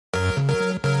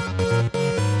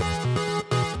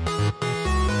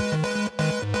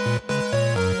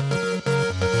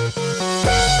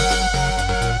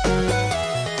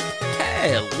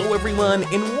everyone,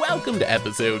 and welcome to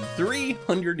episode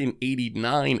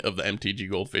 389 of the MTG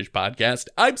Goldfish podcast.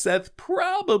 I'm Seth,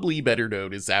 probably better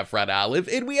known as Saffron Olive,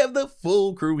 and we have the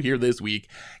full crew here this week,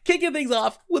 kicking things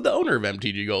off with the owner of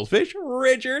MTG Goldfish,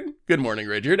 Richard. Good morning,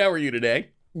 Richard. How are you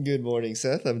today? Good morning,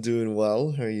 Seth. I'm doing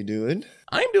well. How are you doing?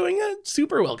 I'm doing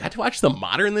super well. Got to watch the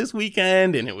Modern this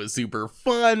weekend, and it was super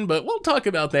fun, but we'll talk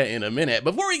about that in a minute.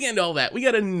 Before we get into all that, we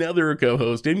got another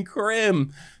co-host in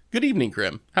Krim. Good evening,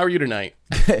 Krim. How are you tonight?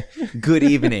 Good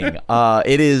evening.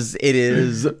 It is,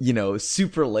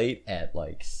 super late at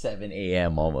like 7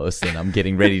 a.m. almost, and I'm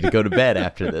getting ready to go to bed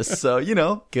after this. So,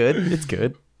 good. It's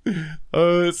good.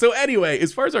 So anyway,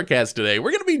 as far as our cast today,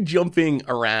 we're going to be jumping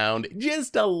around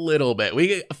just a little bit.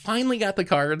 We finally got the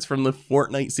cards from the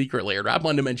Fortnite Secret Lair. Rob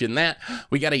wanted to mention that.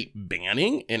 We got a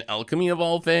banning in Alchemy of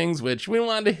all things, which we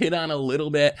wanted to hit on a little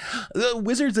bit. The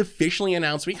Wizards officially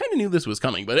announced, we kind of knew this was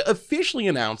coming, but officially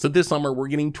announced that this summer we're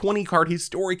getting 20 card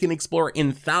Historic and Explorer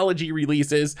Anthology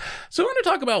releases. So I want to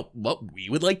talk about what we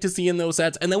would like to see in those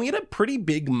sets. And then we had a pretty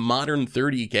big Modern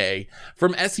 30K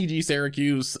from SCG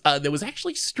Syracuse that was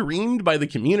actually streamed by the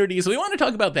community, so we want to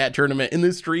talk about that tournament and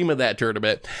the stream of that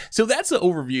tournament. So that's the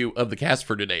overview of the cast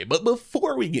for today. But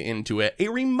before we get into it, a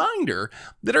reminder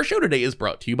that our show today is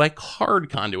brought to you by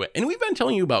Card Conduit. And we've been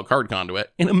telling you about Card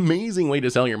Conduit, an amazing way to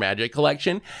sell your Magic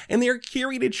collection, and their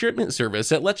curated shipment service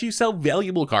that lets you sell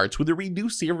valuable cards with a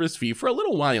reduced service fee for a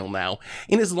little while now.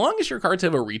 And as long as your cards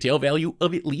have a retail value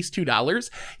of at least $2,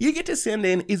 you get to send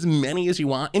in as many as you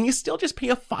want, and you still just pay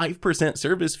a 5%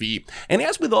 service fee. And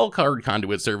as with all Card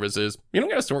Conduit services, you don't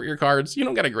got to sort your cards, you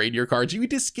don't got to grade your cards, you get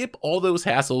to skip all those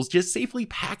hassles, just safely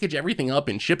package everything up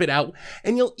and ship it out,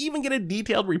 and you'll even get a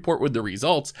detailed report with the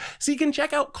results, so you can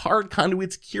check out Card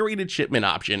Conduit's curated shipment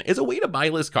option as a way to buy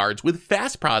list cards with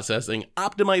fast processing,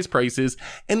 optimized prices,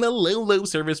 and the low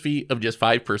service fee of just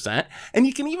 5%, and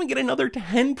you can even get another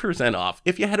 10% off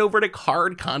if you head over to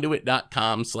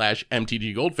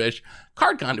cardconduit.com/mtggoldfish.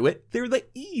 Card Conduit, they're the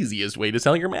easiest way to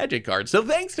sell your Magic cards. So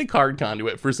thanks to Card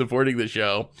Conduit for supporting the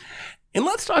show. And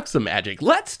let's talk some Magic.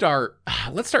 Let's start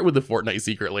with the Fortnite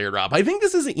Secret Lair drop. I think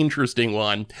this is an interesting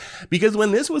one because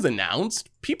when this was announced,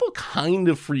 people kind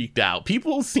of freaked out.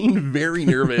 People seemed very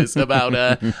nervous about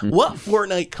what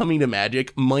Fortnite coming to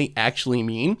Magic might actually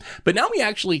mean. But now we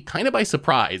actually, kind of by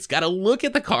surprise, got to look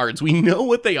at the cards. We know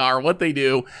what they are, what they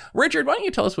do. Richard, why don't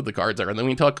you tell us what the cards are, and then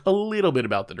we can talk a little bit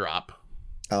about the drop.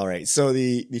 All right. So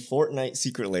the Fortnite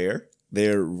Secret Lair,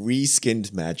 they're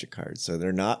reskinned Magic cards. So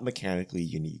they're not mechanically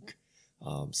unique.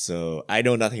 So I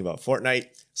know nothing about Fortnite,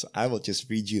 so I will just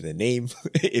read you the name.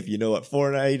 If you know what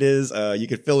Fortnite is, you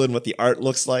can fill in what the art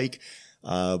looks like.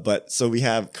 But so we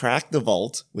have Crack the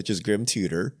Vault, which is Grim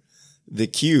Tutor, The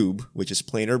Cube, which is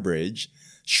Planar Bridge,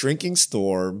 Shrinking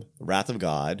Storm, Wrath of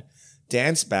God,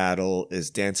 Dance Battle is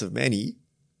Dance of Many,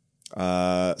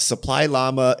 Supply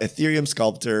Llama, Ethereum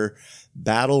Sculptor,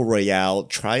 Battle Royale,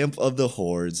 Triumph of the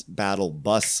Hordes, Battle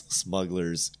Bus,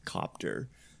 Smuggler's Copter.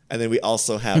 And then we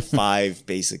also have 5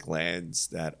 basic lands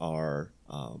that are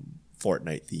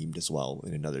Fortnite themed as well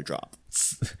in another drop.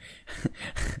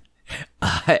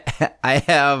 I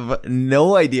have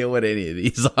no idea what any of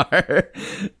these are.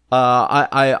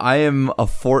 I am a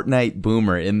Fortnite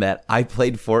boomer in that I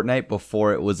played Fortnite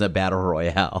before it was a battle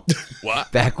royale.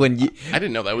 What? Back when I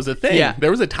didn't know that was a thing. Yeah.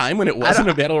 There was a time when it wasn't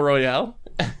a battle royale.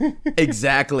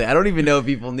 Exactly. I don't even know if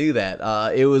people knew that.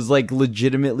 It was like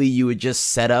legitimately you would just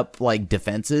set up like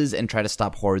defenses and try to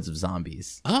stop hordes of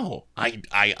zombies. Oh,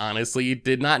 I honestly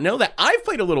did not know that. I've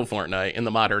played a little Fortnite in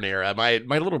the modern era. My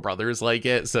little brothers like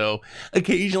it, so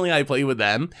occasionally I play with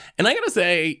them. And I gotta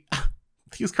say,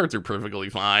 these cards are perfectly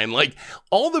fine. Like,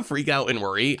 all the freak out and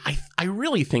worry, I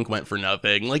really think went for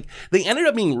nothing. Like, they ended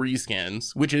up being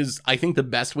reskins, which is, I think, the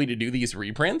best way to do these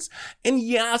reprints. And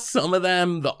yeah, some of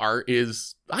them, the art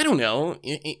is, I don't know,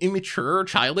 immature,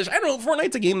 childish. I don't know,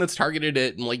 Fortnite's a game that's targeted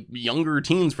at, like, younger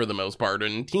teens for the most part,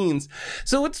 and teens.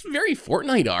 So it's very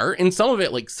Fortnite art, and some of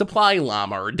it, like Supply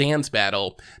Llama or Dance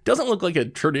Battle, doesn't look like a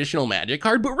traditional Magic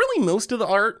card, but really most of the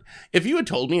art, if you had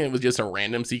told me it was just a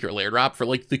random Secret Lair drop for,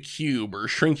 like, the Cube or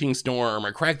Shrinking Storm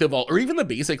or Crack the Vault or even the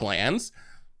basic lands,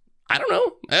 I don't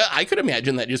know. I could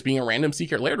imagine that just being a random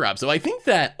Secret Lair drop. So I think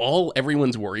that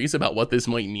everyone's worries about what this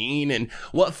might mean and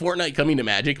what Fortnite coming to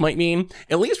Magic might mean,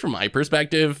 at least from my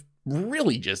perspective,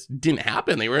 really just didn't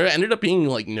happen. They ended up being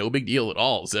like no big deal at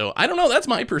all. So I don't know, that's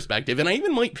my perspective. And I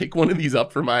even might pick one of these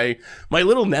up for my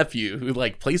little nephew who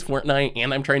like plays Fortnite,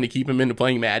 and I'm trying to keep him into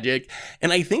playing Magic.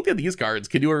 And I think that these cards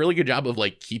could do a really good job of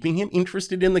like keeping him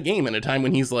interested in the game in a time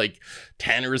when he's like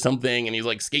 10 or something and he's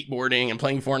like skateboarding and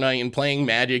playing Fortnite and playing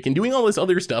Magic and doing all this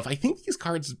other stuff. I think these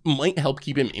cards might help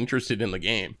keep him interested in the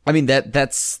game. I mean,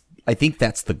 that's I think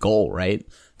that's the goal, right?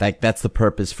 Like that's the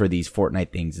purpose for these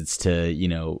Fortnite things. It's to, you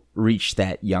know, reach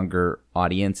that younger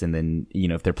audience, and then, you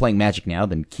know, if they're playing Magic now,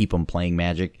 then keep them playing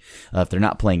Magic. If they're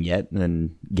not playing yet,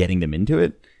 then getting them into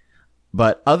it.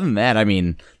 But other than that, I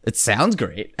mean, it sounds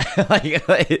great.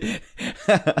 I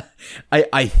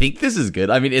think this is good.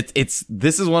 I mean,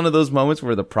 this is one of those moments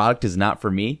where the product is not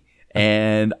for me,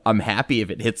 and I'm happy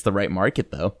if it hits the right market,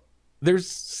 though. There's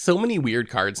so many weird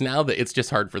cards now that it's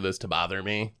just hard for this to bother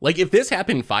me. Like, if this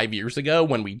happened 5 years ago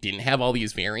when we didn't have all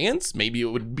these variants, maybe it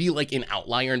would be like an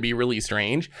outlier and be really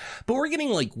strange. But we're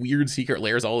getting like weird secret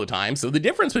layers all the time. So the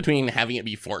difference between having it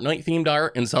be Fortnite themed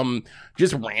art and some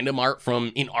just random art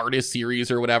from an artist series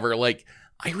or whatever, like,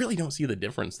 I really don't see the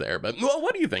difference there. But well,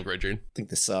 what do you think, Richard? I think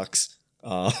this sucks.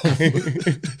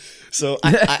 So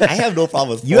I have no problem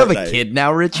with Fortnite. You have a kid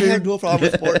now, Richard? I have no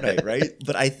problem with Fortnite, right?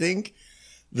 But I think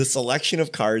the selection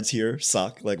of cards here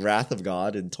suck. Like Wrath of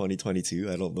God in 2022.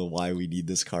 I don't know why we need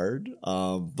this card.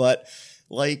 But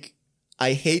like,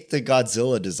 I hate the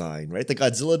Godzilla design, right? The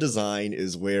Godzilla design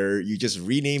is where you just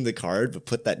rename the card, but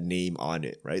put that name on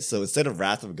it, right? So instead of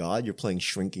Wrath of God, you're playing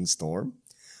Shrinking Storm.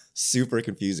 Super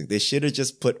confusing. They should have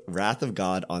just put Wrath of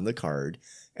God on the card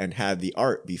and had the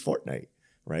art be Fortnite,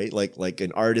 right? Like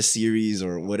an artist series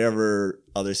or whatever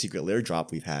other secret lair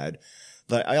drop we've had.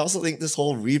 But I also think this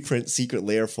whole reprint secret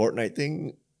lair Fortnite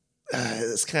thing,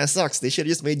 this kind of sucks. They should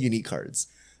have just made unique cards.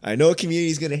 I know a community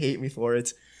is going to hate me for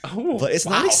it, but it's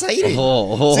not exciting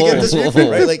to get this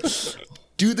reprint, right? Like,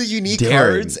 do the unique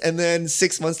cards and then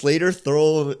 6 months later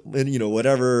throw in, you know,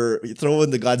 whatever, throw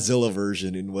in the Godzilla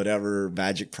version in whatever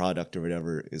Magic product or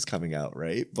whatever is coming out,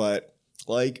 right? But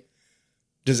like,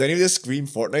 does any of this scream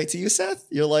Fortnite to you, Seth?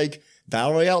 You're like,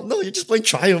 Battle Royale? No, you're just playing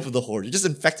Triumph of the Horde. You're just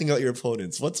infecting out your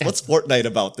opponents. What's Fortnite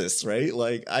about this, right?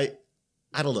 Like, I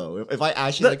don't know. If I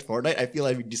actually liked Fortnite, I feel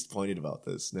I'd be disappointed about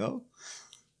this, no?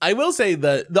 I will say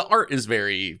the art is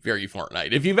very, very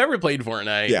Fortnite. If you've ever played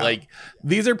Fortnite, like,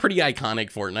 these are pretty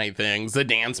iconic Fortnite things. The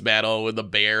dance battle with the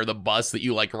bear, the bus that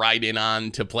you like ride in on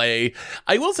to play.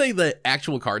 I will say the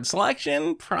actual card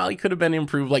selection probably could have been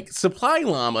improved. Like Supply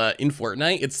Llama in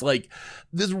Fortnite, it's like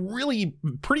this really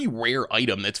pretty rare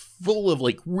item that's full of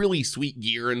like really sweet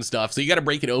gear and stuff. So you got to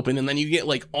break it open, and then you get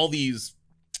like all these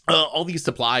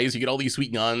supplies, you get all these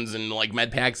sweet guns and like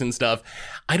med packs and stuff.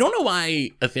 I don't know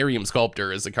why Ethereum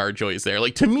Sculptor is the card choice there.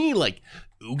 Like, to me, like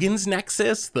Ugin's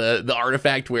Nexus, the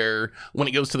artifact where when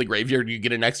it goes to the graveyard you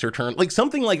get an extra turn, like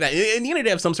something like that. It needed to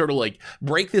have some sort of like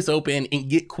break this open and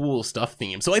get cool stuff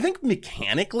theme. So I think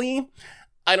mechanically,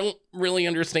 I don't really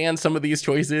understand some of these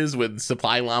choices, with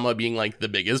Supply Llama being like the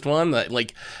biggest one. That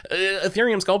like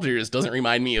Ethereum Sculptor just doesn't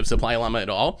remind me of Supply Llama at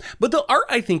all. But the art,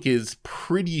 I think, is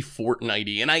pretty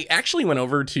Fortnite-y. And I actually went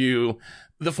over to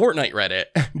the Fortnite Reddit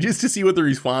just to see what the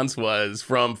response was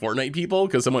from Fortnite people,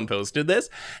 because someone posted this,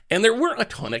 and there weren't a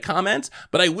ton of comments,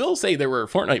 but I will say there were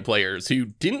Fortnite players who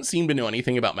didn't seem to know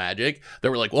anything about Magic. They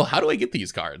were like, well, how do I get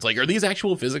these cards? Like, are these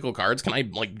actual physical cards? Can I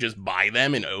like just buy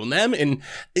them and own them? And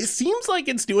it seems like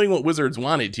it's doing what Wizards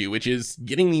wanted to, which is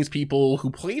getting these people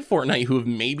who play Fortnite who have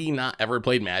maybe not ever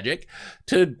played Magic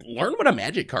to learn what a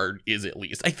Magic card is, at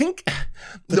least. I think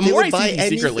the more I see these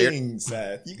secret layers,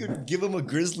 Seth, you could give them a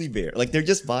grizzly bear. Like,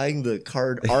 they're just buying the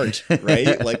card art,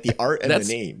 right? Like the art and the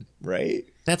name, right?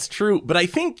 That's true, but I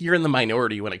think you're in the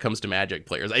minority when it comes to Magic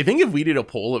players. I think if we did a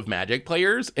poll of Magic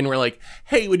players and we're like,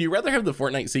 hey, would you rather have the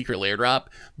Fortnite Secret Lair drop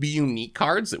be unique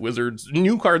cards that Wizards,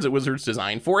 new cards that Wizards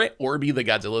designed for it, or be the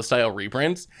Godzilla style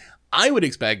reprints, I would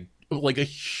expect like a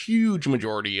huge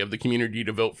majority of the community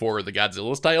to vote for the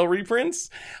Godzilla style reprints.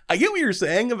 I get what you're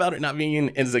saying about it not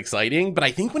being as exciting, but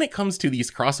I think when it comes to these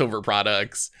crossover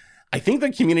products, I think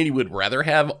the community would rather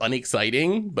have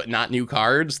unexciting but not new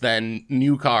cards than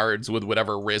new cards with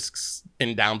whatever risks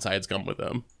and downsides come with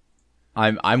them.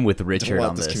 I'm with Richard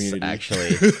on this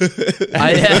actually.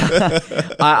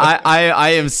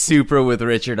 I am super with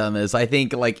Richard on this. I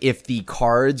think like if the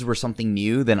cards were something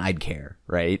new, then I'd care,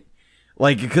 right?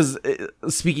 Like, because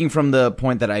speaking from the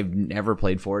point that I've never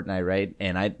played Fortnite, right?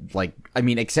 And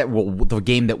except the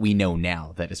game that we know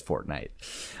now that is Fortnite.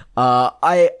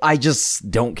 I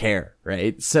just don't care,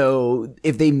 right? So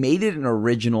if they made it an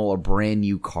original or brand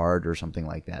new card or something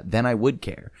like that, then I would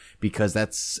care, because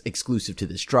that's exclusive to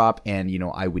this drop, and you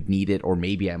know I would need it, or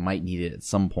maybe I might need it at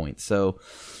some point. So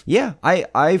yeah,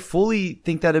 I fully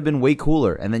think that'd have been way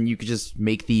cooler, and then you could just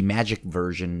make the Magic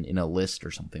version in a list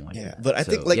or something like that. Yeah, but I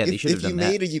think like if you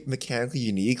made a mechanically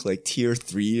unique like tier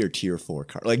 3 or tier 4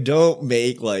 card, like don't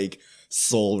make like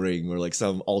Soul Ring or like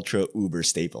some ultra uber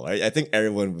staple. I think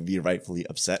everyone would be rightfully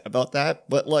upset about that,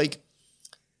 but like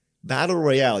Battle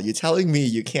Royale. You're telling me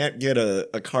you can't get a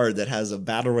card that has a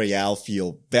Battle Royale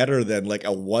feel better than like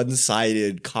a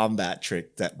one-sided combat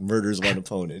trick that murders one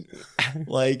opponent?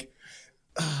 Like,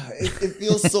 it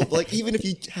feels so, like, even if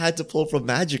you had to pull from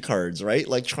Magic cards, right?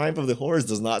 Like, Triumph of the Hordes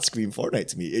does not scream Fortnite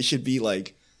to me. It should be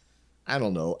like, I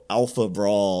don't know, Alpha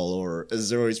Brawl or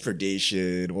Azorius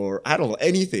Predation or I don't know,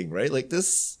 anything, right? Like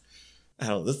this, I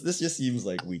don't know, this just seems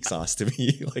like weak sauce to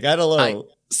me. Like, I don't know.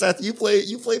 Seth, you play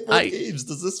both games.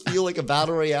 Does this feel like a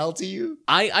battle royale to you?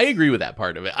 I agree with that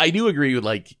part of it. I do agree with,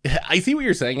 like, I see what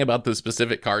you're saying about the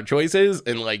specific card choices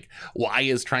and, like, why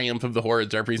is Triumph of the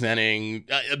Hordes representing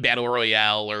a battle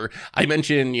royale? Or I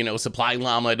mentioned, you know, Supply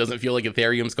Llama doesn't feel like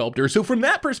Ethereum Sculptor. So from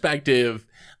that perspective,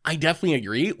 I definitely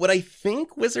agree. What I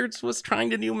think Wizards was trying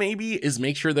to do maybe is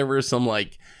make sure there were some,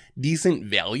 like, decent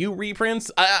value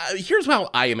reprints. Here's how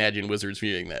I imagine Wizards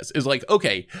viewing this is like,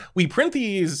 okay, we print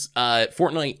these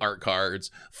Fortnite art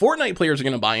cards. Fortnite players are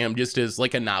going to buy them just as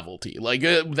like a novelty. Like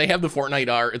they have the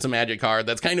Fortnite art. It's a Magic card.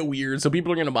 That's kind of weird. So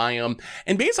people are going to buy them.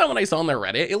 And based on what I saw on their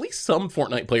Reddit, at least some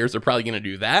Fortnite players are probably going to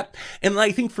do that. And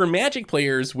I think for Magic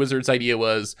players, Wizards' idea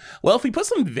was, well, if we put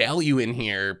some value in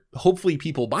here, hopefully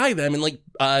people buy them. And like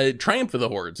Triumph of the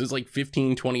Hordes is like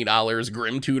 $15, $20.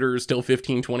 Grim Tutor is still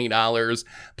 $15, $20.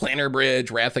 Planner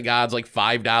Bridge, Wrath of Gods, like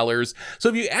 $5. So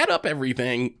if you add up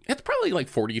everything, it's probably like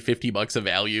 $40-$50 of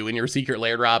value in your secret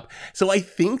lair drop. So I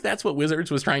think that's what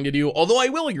Wizards was trying to do. Although I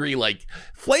will agree, like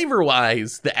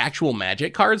flavor-wise, the actual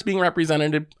Magic cards being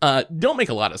represented don't make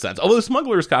a lot of sense. Although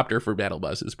Smuggler's Copter for Battle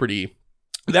Bus is pretty...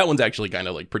 That one's actually kind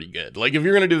of like pretty good. Like if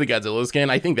you're going to do the Godzilla skin,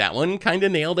 I think that one kind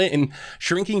of nailed it. And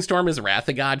Shrinking Storm as Wrath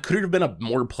of God. Could it have been a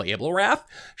more playable Wrath?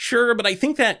 Sure, but I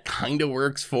think that kind of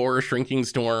works for Shrinking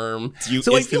Storm. Do you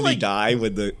instantly die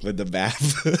when the map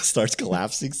starts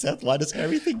collapsing, Seth? Why does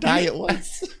everything die at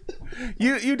once?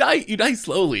 You die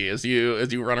slowly as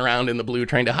you run around in the blue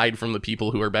trying to hide from the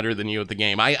people who are better than you at the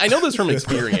game. I know this from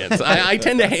experience. I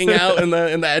tend to hang out in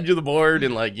the edge of the board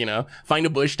and, like, you know, find a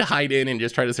bush to hide in and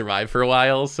just try to survive for a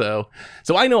while. So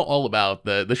I know all about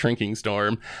the Shrinking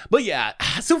Storm. But yeah,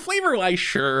 so flavor wise,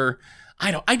 sure.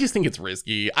 I just think it's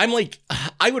risky. I'm like,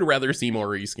 I would rather see more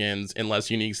reskins and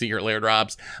less unique secret lair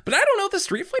drops. But I don't know, the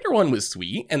Street Fighter one was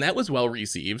sweet and that was well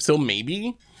received. So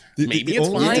maybe it's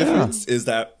only fine. Difference is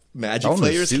that Magic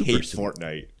players hate super.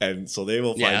 Fortnite, and so they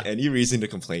will find any reason to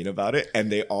complain about it, and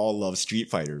they all love Street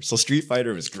Fighter. So Street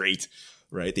Fighter is great,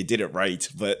 right? They did it right,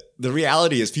 but the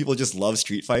reality is people just love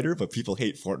Street Fighter, but people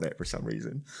hate Fortnite for some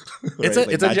reason. Right?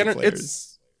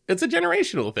 It's a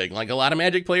generational thing. Like a lot of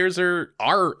Magic players are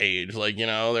our age, like, you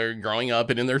know, they're growing up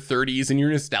and in their 30s, and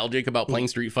you're nostalgic about playing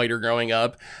Street Fighter growing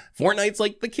up. Fortnite's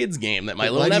like the kids' game that my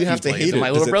little nephew plays and my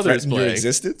little brothers play. Your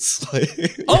existence?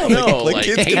 Like, oh no, like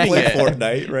kids can play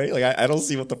Fortnite, right? Like I don't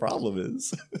see what the problem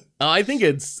is. I think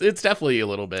it's definitely a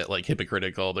little bit like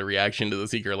hypocritical, the reaction to the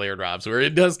secret lair drops, where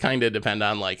it does kind of depend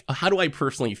on like, how do I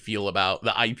personally feel about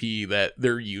the IP that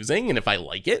they're using? And if I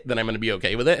like it, then I'm going to be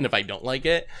okay with it. And if I don't like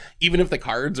it, even if the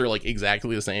cards are like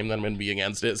exactly the same, then I'm going to be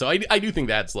against it. So I do think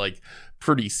that's like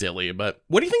pretty silly. But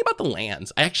what do you think about the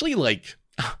lands? I actually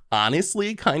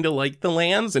honestly kind of like the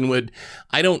lands, and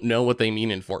I don't know what they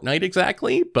mean in Fortnite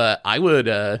exactly, but I would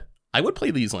play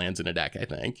these lands in a deck, I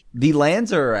think. The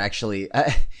lands are actually...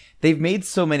 they've made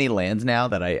so many lands now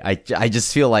that I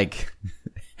just feel like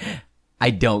I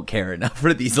don't care enough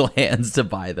for these lands to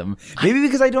buy them. Maybe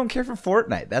because I don't care for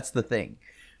Fortnite. That's the thing.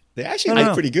 They actually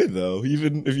make pretty good, though,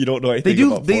 even if you don't know anything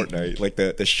about Fortnite. Like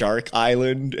the Shark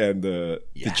Island and the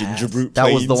Gingerbrute Plains.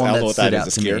 That was the one that stood out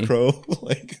to me. Scarecrow.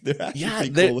 Like, they're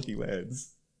actually pretty cool-looking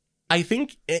lands. I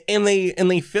think, and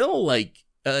they fill, like,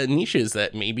 niches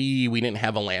that maybe we didn't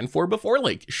have a land for before,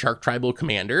 like Shark Tribal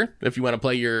Commander. If you want to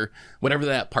play your whatever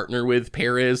that partner with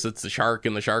pair is, it's the Shark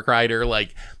and the Shark Rider.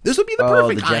 Like, this would be the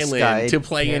perfect island to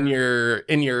play in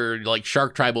your like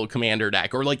Shark Tribal Commander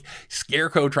deck, or like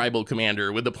Scarecrow Tribal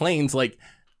Commander with the planes. Like,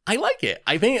 I like it.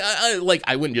 I think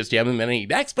I wouldn't just jam them in any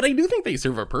decks, but I do think they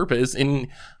serve a purpose. And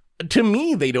to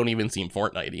me, they don't even seem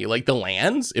Fortnite-y. Like the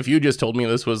lands, if you just told me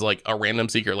this was like a random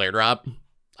secret lair drop,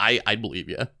 I'd believe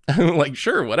you. Like,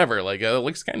 sure, whatever. Like, it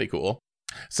looks kind of cool.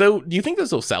 So, do you think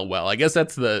this will sell well? I guess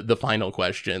that's the final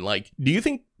question. Like, do you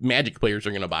think Magic players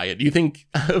are going to buy it? Do you think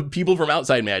people from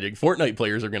outside Magic, Fortnite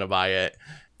players, are going to buy it?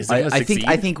 Is it going to succeed?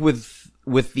 I think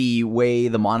with the way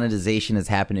the monetization has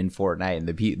happened in Fortnite and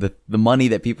the money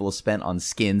that people have spent on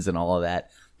skins and all of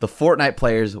that, the Fortnite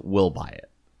players will buy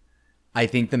it. I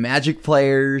think the Magic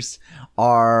players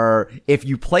are, if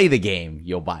you play the game,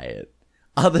 you'll buy it.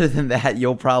 Other than that,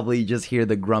 you'll probably just hear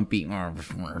the grumpy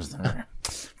Fortnite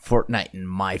in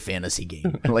my fantasy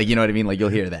game. Like, you know what I mean? Like, you'll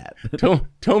hear that.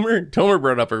 Tomer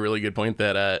brought up a really good point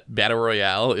that Battle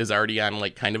Royale is already on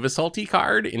like kind of a salty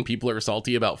card, and people are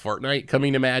salty about Fortnite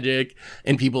coming to Magic,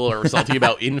 and people are salty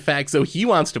about Infect. So he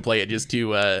wants to play it just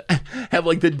to have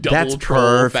like the double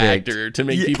troll factor to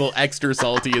make people extra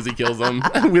salty as he kills them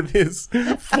with his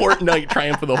Fortnite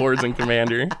Triumph of the Hordes and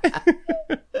Commander.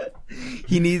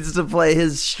 He needs to play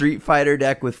his Street Fighter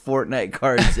deck with Fortnite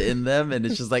cards in them, and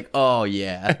it's just like, oh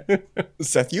yeah.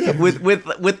 Seth, you have with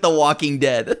The Walking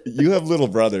Dead. You have little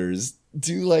brothers.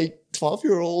 Do like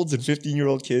 12-year-olds and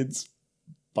 15-year-old kids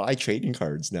buy trading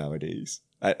cards nowadays?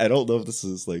 I don't know if this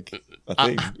is like a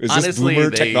thing. Is honestly, this boomer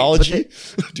technology?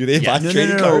 Do they buy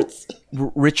trading cards?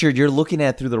 Richard, you're looking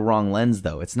at it through the wrong lens,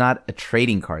 though. It's not a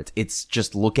trading cards. It's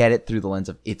just look at it through the lens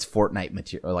of it's Fortnite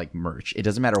material, or like merch. It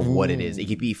doesn't matter what it is. It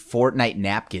could be Fortnite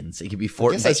napkins. It could be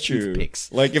Fortnite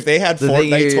toothpicks. Like if they had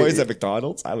Fortnite toys at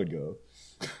McDonald's, I would go.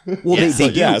 Well, they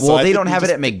do. Yeah, well, so they don't have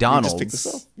it at McDonald's. Just pick this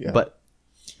up. Yeah. But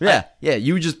yeah,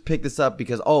 you just pick this up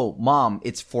because, oh, Mom,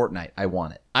 it's Fortnite. I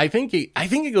want it. I think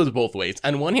it goes both ways.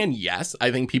 On one hand, yes,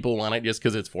 I think people want it just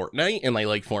because it's Fortnite and they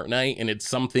like Fortnite and it's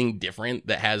something different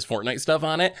that has Fortnite stuff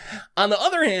on it. On the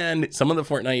other hand, some of the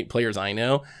Fortnite players I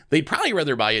know, they'd probably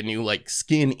rather buy a new like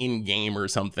skin in game or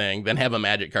something than have a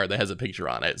Magic card that has a picture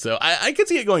on it. So I could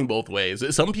see it going both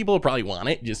ways. Some people probably want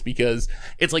it just because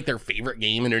it's like their favorite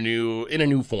game in a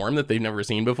new form that they've never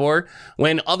seen before.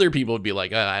 When other people would be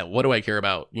like, what do I care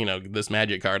about, this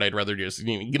Magic card? I'd rather just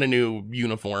get a new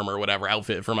uniform or whatever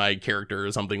outfit for my character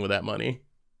or something with that money.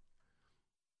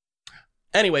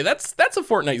 Anyway, that's a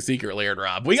Fortnite secret lair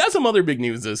drop. We got some other big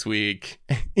news this week,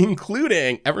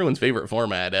 including everyone's favorite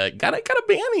format. Got a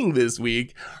banning this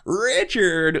week.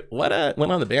 Richard, what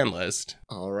went on the ban list?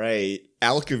 All right,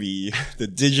 Alchemy, the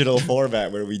digital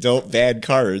format where we don't ban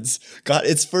cards, got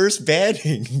its first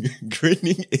banning.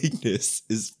 Grinning Ignis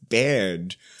is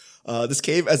banned. This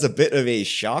came as a bit of a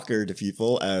shocker to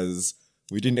people, as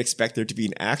we didn't expect there to be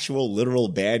an actual literal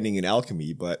banning in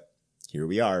Alchemy, but here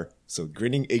we are. So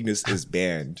Grinning Ignis is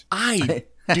banned. I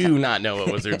do not know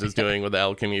what Wizards is doing with the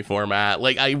Alchemy format.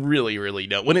 Like, I really, really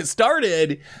don't. When it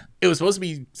started, it was supposed to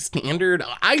be standard.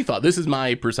 I thought, this is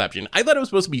my perception, I thought it was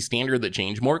supposed to be standard that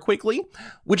changed more quickly,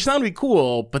 which sounded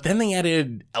cool, but then they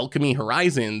added Alchemy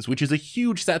Horizons, which is a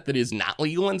huge set that is not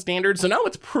legal in standard, so now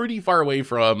it's pretty far away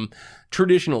from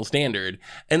traditional standard.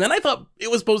 And then I thought it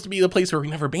was supposed to be the place where we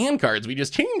never ban cards, we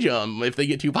just change them if they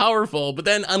get too powerful. But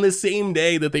then on the same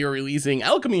day that they were releasing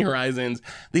Alchemy Horizons,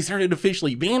 they started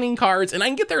officially banning cards, and I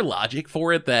can get their logic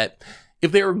for it, that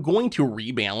if they were going to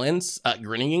rebalance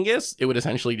Grinning Ignis, it would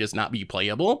essentially just not be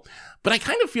playable. But I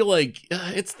kind of feel like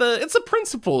it's the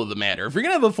principle of the matter. If you're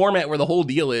going to have a format where the whole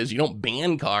deal is you don't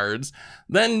ban cards,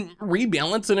 then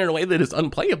rebalance it in a way that is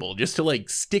unplayable, just to like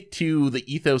stick to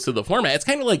the ethos of the format. It's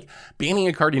kind of like banning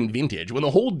a card in Vintage. When the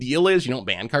whole deal is you don't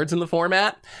ban cards in the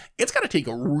format, it's got to take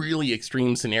a really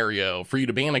extreme scenario for you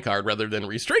to ban a card rather than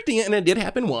restricting it. And it did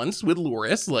happen once with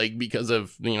Lurrus, like because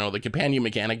of, the companion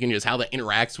mechanic and just how that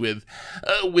interacts with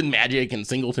Magic and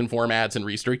singleton formats and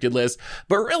restricted lists.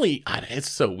 But really, it's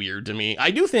so weird to me.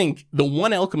 I do think the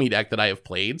one Alchemy deck that I have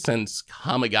played since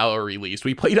Kamigawa released,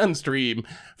 we played on stream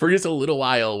for just a little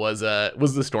while, was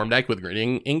the Storm deck with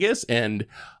Grinning Ignis, and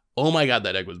oh my god,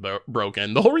 that deck was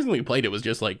broken. The whole reason we played it was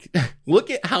just like, look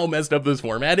at how messed up this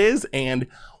format is, and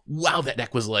wow, that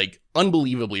deck was like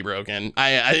unbelievably broken.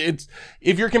 It's,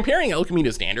 if you're comparing Alchemy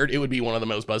to Standard, it would be one of the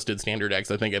most busted Standard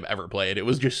decks I think I've ever played. It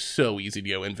was just so easy to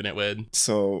go infinite with.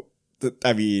 So,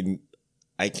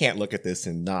 I can't look at this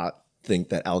and not think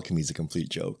that Alchemy is a complete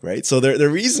joke, right? So the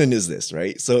reason is this,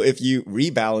 right? So if you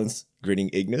rebalance Grinning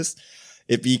Ignis,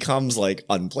 it becomes like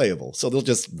unplayable. So they'll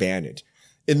just ban it.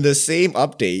 In the same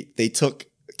update, they took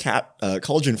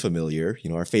Cauldron Familiar,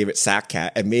 our favorite sack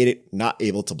cat, and made it not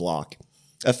able to block,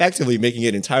 effectively making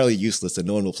it entirely useless and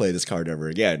no one will play this card ever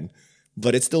again.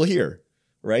 But it's still here,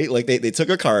 right? Like they took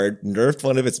a card, nerfed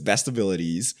one of its best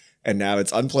abilities, and now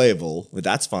it's unplayable, but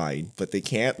that's fine. But they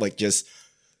can't like just,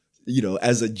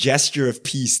 as a gesture of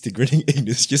peace to Grinning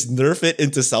Ignis, just nerf it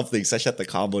into something such that the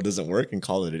combo doesn't work and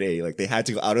call it a day. Like they had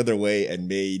to go out of their way and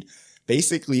made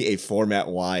basically a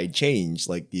format-wide change,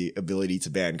 like the ability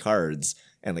to ban cards,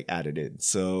 and like add it in.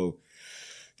 So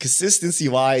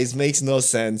consistency-wise, makes no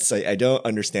sense. I don't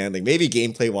understand. Like maybe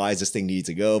gameplay-wise, this thing needs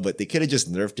to go, but they could have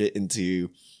just nerfed it into,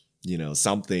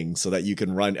 something so that you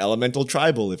can run Elemental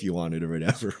Tribal if you wanted or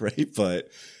whatever, right? But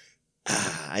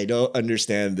I don't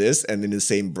understand this. And in the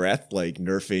same breath, like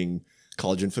nerfing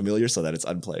Cauldron Familiar so that it's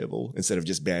unplayable instead of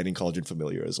just banning Cauldron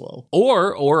Familiar as well.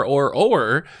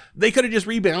 Or they could have just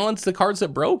rebalanced the cards that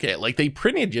broke it. Like they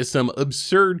printed just some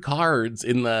absurd cards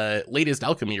in the latest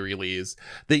Alchemy release.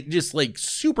 They just like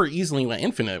super easily went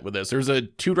infinite with this. There's a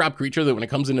 2-drop creature that when it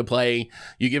comes into play,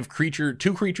 you give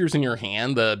two creatures in your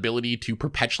hand the ability to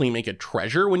perpetually make a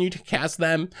treasure when you cast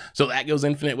them. So that goes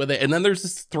infinite with it. And then there's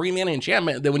this 3-mana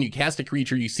enchantment that when you cast a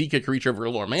creature, you seek a creature of a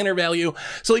lower mana value.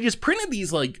 So they just printed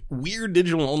these like weird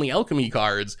digital only Alchemy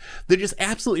cards that just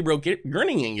absolutely broke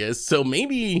Grinningus. So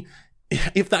maybe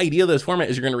if the idea of this format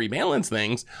is you're going to rebalance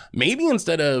things, maybe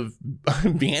instead of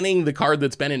banning the card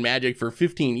that's been in Magic for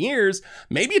 15 years,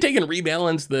 maybe you take and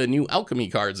rebalance the new Alchemy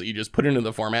cards that you just put into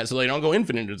the format so they don't go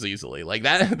infinite as easily. Like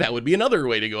that would be another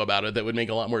way to go about it that would make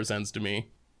a lot more sense to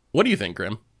me. What do you think,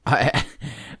 Grim? I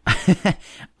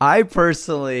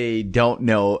personally don't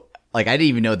know. Like, I didn't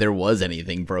even know there was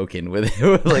anything broken with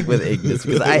Ignis.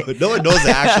 Because no one knows the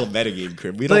actual metagame,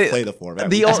 Crim. We don't play the format.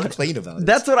 We just complain about it.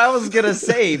 That's what I was going to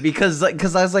say, because I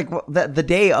was like, well, the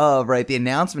day of, right, the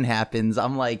announcement happens,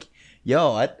 I'm like,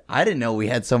 yo, I didn't know we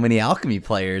had so many Alchemy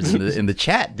players in the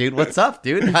chat, dude. What's up,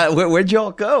 dude? Where'd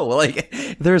y'all go? Like,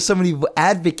 there are so many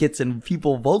advocates and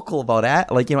people vocal about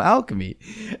Alchemy.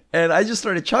 And I just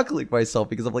started chuckling myself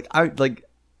because I'm like,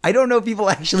 I don't know if people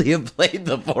actually have played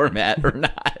the format or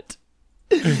not.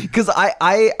 Because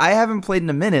I haven't played in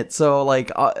a minute, so is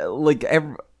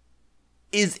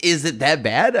it that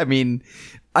bad? I mean,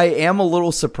 I am a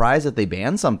little surprised that they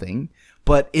banned something,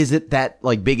 but is it that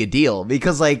like big a deal?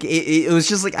 Because like it was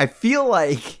just like I feel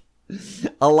like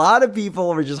a lot of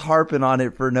people were just harping on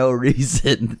it for no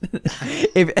reason.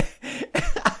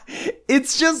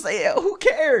 It's just, who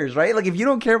cares, right? Like, if you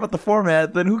don't care about the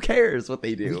format, then who cares what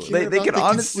they do? They can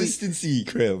honestly consistency,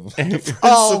 Crim.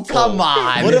 Oh, come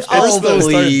on! What if Hearthstone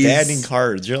started banning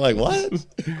cards? You're like, what?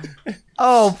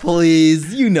 Oh,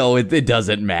 please! You know it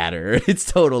doesn't matter.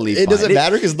 It's totally fine. It doesn't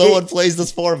matter because no one plays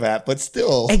this format, but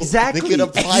still, exactly. They could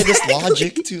apply this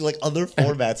logic to like other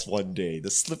formats one day.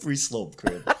 The slippery slope,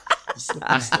 Crim. The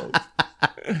slippery slope.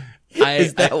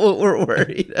 Is that what we're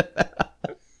worried about?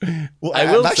 Well, I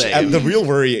will say the real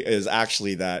worry is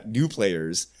actually that new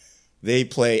players, they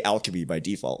play Alchemy by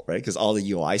default, right? Because all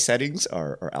the UI settings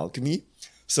are Alchemy.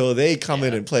 So they come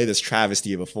in and play this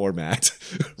travesty of a format,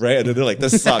 right? And then they're like,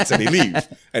 this sucks, and they leave.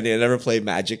 And they never play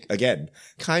Magic again.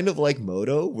 Kind of like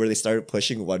Moto, where they started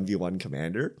pushing 1v1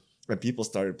 Commander. And people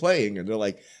started playing, and they're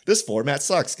like, this format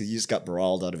sucks because you just got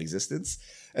brawled out of existence.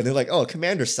 And they're like, oh,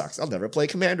 Commander sucks. I'll never play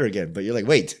Commander again. But you're like,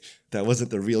 wait, that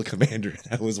wasn't the real Commander.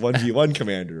 That was 1v1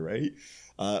 Commander, right?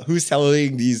 Who's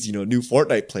telling these, new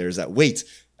Fortnite players that, wait,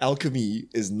 Alchemy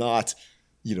is not,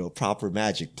 proper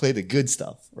Magic. Play the good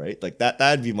stuff, right? Like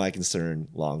that'd be my concern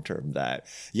long term. That,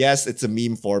 yes, it's a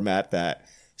meme format that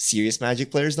serious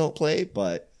Magic players don't play,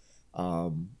 but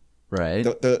right.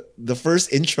 The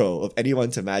first intro of anyone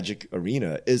to Magic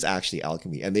Arena is actually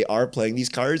Alchemy, and they are playing these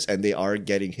cards, and they are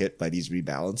getting hit by these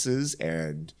rebalances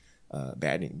and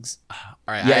bannings. All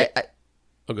right. Yeah.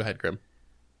 Go ahead, Grim.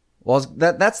 Well,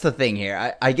 that's the thing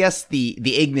here. I guess the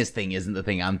Ignis thing isn't the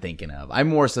thing I'm thinking of. I'm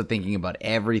more so thinking about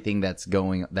everything that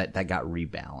got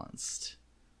rebalanced,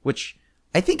 which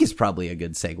I think is probably a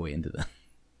good segue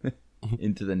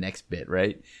into the next bit,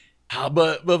 right?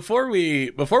 But before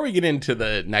we get into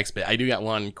the next bit, I do got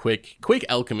one quick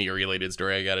Alchemy related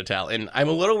story I got to tell, and I'm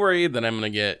a little worried that I'm going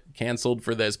to get canceled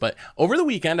for this. But over the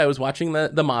weekend, I was watching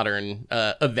the Modern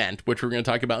event, which we're going to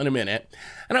talk about in a minute,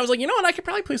 and I was like, you know what, I could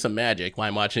probably play some Magic while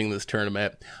I'm watching this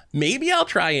tournament. Maybe I'll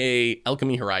try a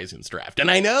Alchemy Horizons draft. And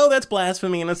I know that's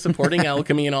blasphemy and it's supporting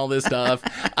Alchemy and all this stuff.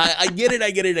 I get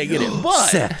it. But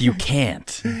Seth, you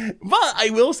can't. But I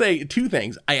will say two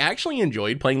things. I actually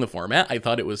enjoyed playing the format. I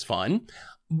thought it was fun.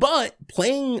 But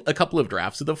playing a couple of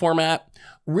drafts of the format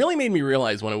really made me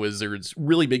realize one of Wizards'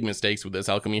 really big mistakes with this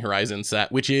Alchemy Horizons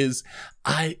set, which is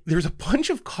there's a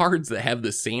bunch of cards that have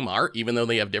the same art, even though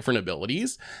they have different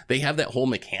abilities. They have that whole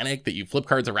mechanic that you flip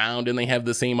cards around and they have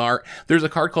the same art. There's a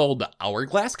card called the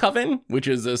Hourglass Coven, which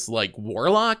is this like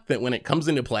warlock that when it comes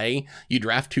into play, you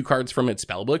draft 2 cards from its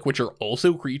spellbook, which are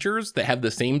also creatures that have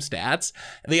the same stats.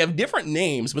 They have different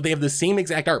names, but they have the same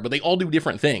exact art, but they all do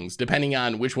different things depending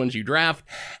on which ones you draft.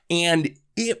 And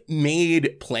it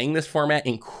made playing this format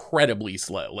incredibly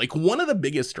slow. Like, one of the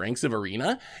biggest strengths of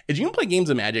Arena is you can play games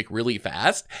of Magic really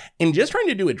fast, and just trying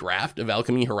to do a draft of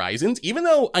Alchemy Horizons, even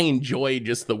though I enjoy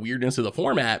just the weirdness of the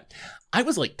format, I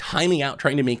was like timing out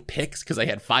trying to make picks because I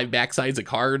had 5 backsides of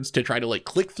cards to try to like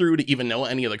click through to even know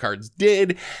what any of the cards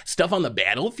did. Stuff on the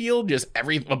battlefield, just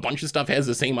a bunch of stuff has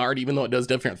the same art even though it does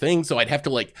different things. So I'd have to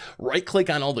like right click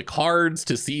on all the cards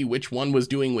to see which one was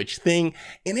doing which thing.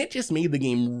 And it just made the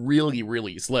game really,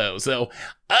 really slow. So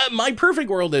my perfect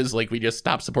world is like we just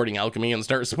stop supporting Alchemy and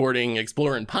start supporting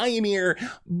Explorer and Pioneer.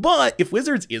 But if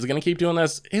Wizards is going to keep doing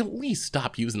this, at least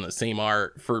stop using the same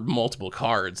art for multiple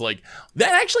cards. Like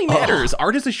that actually matters.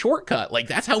 Art is a shortcut. Like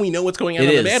that's how we know what's going on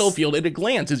the battlefield at a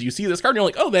glance. Is you see this card and you're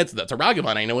like, oh, that's a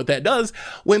Ragavan. I know what that does.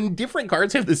 When different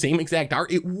cards have the same exact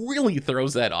art, it really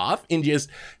throws that off and just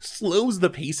slows the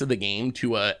pace of the game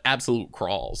to a absolute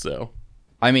crawl. So,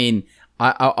 I mean,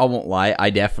 I won't lie.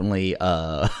 I definitely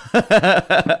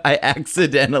I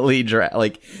accidentally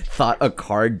thought a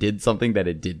card did something that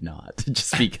it did not,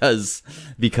 just because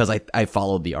I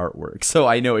followed the artwork, so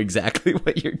I know exactly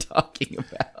what you're talking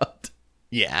about.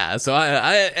 Yeah, so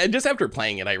I just after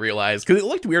playing it, I realized, because it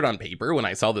looked weird on paper when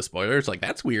I saw the spoilers, like,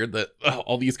 that's weird that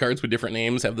all these cards with different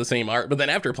names have the same art. But then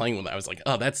after playing with it, I was like,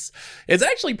 oh, it's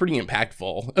actually pretty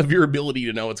impactful of your ability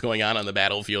to know what's going on the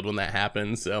battlefield when that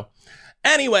happens. So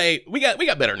anyway, we got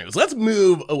better news. Let's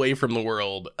move away from the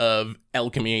world of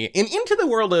Alchemy and into the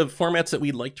world of formats that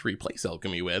we'd like to replace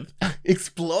Alchemy with.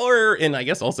 Explorer and I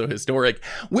guess also Historic.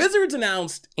 Wizards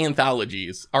announced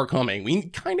anthologies are coming. We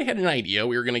kind of had an idea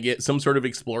we were going to get some sort of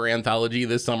Explorer anthology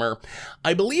this summer.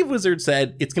 I believe Wizards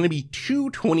said it's going to be 2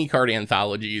 20-card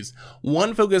anthologies,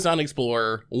 one focused on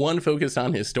Explorer, one focused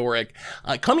on Historic,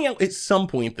 coming out at some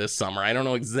point this summer. I don't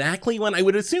know exactly when. I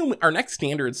would assume our next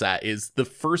standard set is the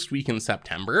first week in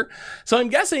September. So I'm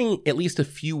guessing at least a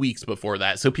few weeks before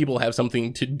that, so people have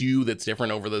something to do that's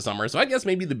different over the summer. So I guess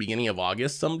maybe the beginning of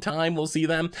August sometime we'll see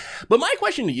them. But my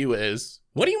question to you is,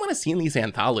 what do you want to see in these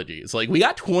anthologies? Like, we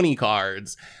got 20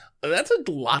 cards. That's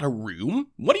a lot of room.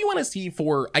 What do you want to see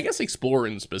for, I guess, Explorer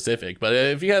in specific? But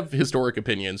if you have Historic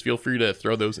opinions, feel free to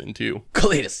throw those in too.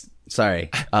 Kalitas. Sorry.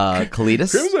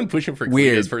 Kalitas? Grim's been pushing for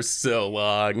Kalitas for so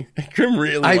long. Grim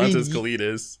really wants his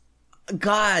Kalitas.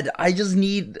 God, I just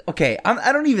need... Okay,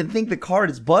 I don't even think the card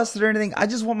is busted or anything. I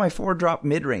just want my 4-drop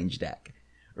mid-range deck.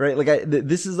 Right? Like,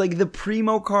 this is like the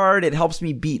Primo card. It helps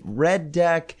me beat red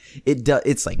deck.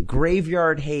 It's like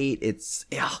graveyard hate. It's...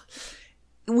 Yeah.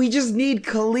 We just need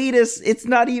Kalitas. It's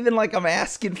not even like I'm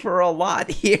asking for a lot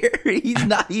here. He's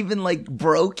not even like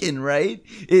broken, right?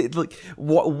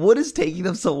 What is taking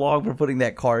them so long for putting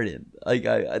that card in? Like,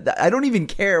 I don't even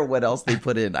care what else they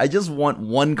put in. I just want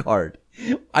one card.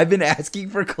 I've been asking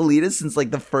for Kalitas since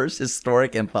like the first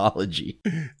Historic anthology.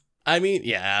 I mean,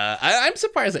 yeah, I'm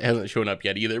surprised it hasn't shown up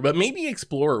yet either, but maybe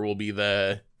Explorer will be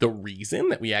the reason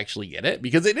that we actually get it,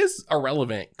 because it is a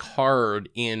relevant card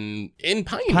in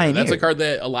Pioneer. That's a card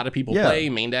that a lot of people play,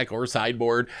 main deck or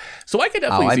sideboard. So I could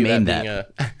definitely see that being a...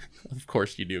 Of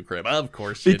course you do, Crib. Of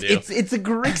course you do. It's a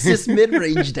Grixis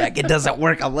mid-range deck. It doesn't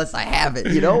work unless I have it,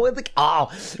 you know? It's like,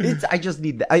 I just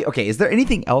need that. Okay, is there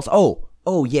anything else?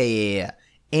 Oh, yeah.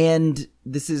 And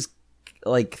this is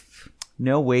like...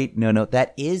 No, wait. No.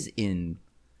 That is in...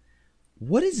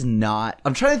 What is not...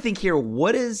 I'm trying to think here.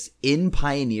 What is in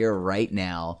Pioneer right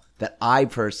now that I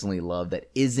personally love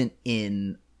that isn't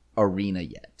in Arena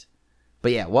yet?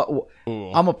 But yeah,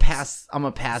 I'm gonna pass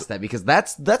that, because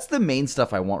that's the main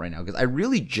stuff I want right now, because I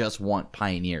really just want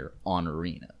Pioneer on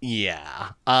Arena. Yeah.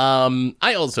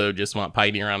 I also just want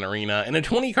Pioneer on Arena, and a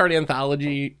 20-card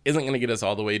anthology isn't going to get us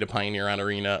all the way to Pioneer on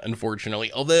Arena,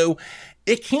 unfortunately, although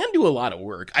it can do a lot of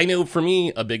work. I know for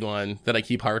me, a big one that I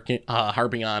keep harping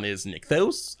on is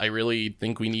Nykthos. I really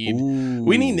think we need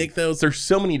Nykthos. There's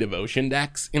so many devotion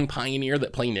decks in Pioneer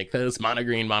that play Nykthos. Mono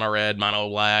green, mono red, mono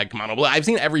black, mono black. I've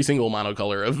seen every single mono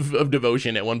color of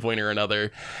devotion at one point or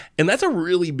another. And that's a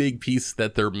really big piece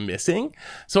that they're missing.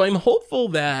 So I'm hopeful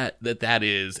that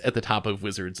is at the top of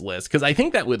Wizards' list, because I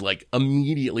think that would like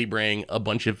immediately bring a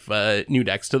bunch of new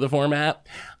decks to the format.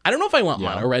 I don't know if I want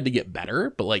mono red to get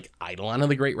better, but like Eidolon of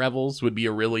the Great Revels would be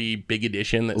a really big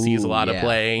addition that sees a lot of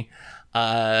play.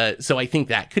 So I think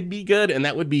that could be good, and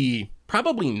that would be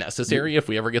probably necessary if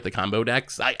we ever get the combo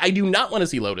decks. I do not want to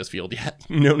see Lotus Field yet.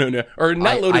 No. Or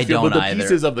not Lotus Field, but the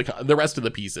pieces of the rest of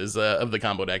the pieces of the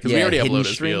combo deck, because we already have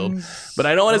Lotus Field. But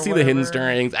I don't want to see the Hidden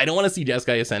Strings. I don't want to see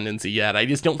Jeskai Ascendancy yet. I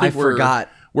just don't think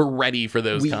we're ready for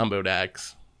those combo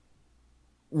decks.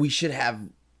 We should have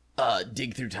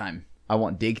Dig Through Time. I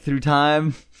want Dig Through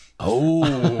Time.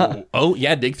 Oh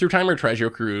yeah, Dig Through Time or Treasure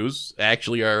Cruise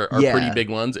actually are pretty big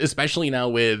ones, especially now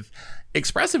with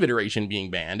Expressive Iteration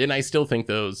being banned, and I still think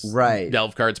those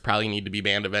Delve cards probably need to be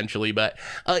banned eventually. But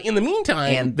in the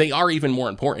meantime, they are even more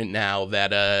important now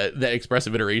that that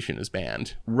Expressive Iteration is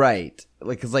banned. Right.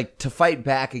 Because to fight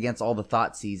back against all the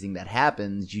thought seizing that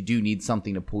happens, you do need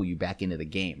something to pull you back into the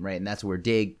game, right? And that's where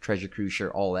Dig, Treasure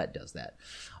Crucier, all that does that.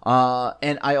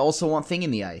 And I also want Thing in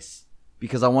the Ice,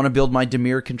 because I want to build my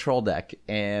Dimir control deck,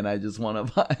 and I just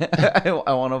want to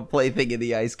I want to play Thing in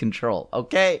the Ice control.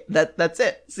 Okay, that's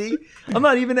it. See, I'm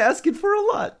not even asking for a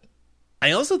lot.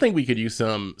 I also think we could use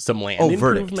some land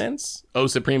improvements.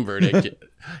 Supreme Verdict.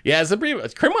 Yeah, Supreme.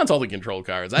 Crim wants all the control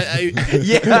cards. Crim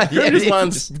just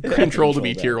wants control to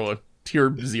be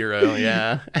tier 0.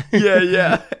 Yeah.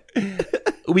 Yeah.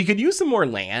 We could use some more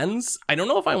lands. I don't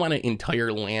know if I want an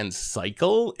entire land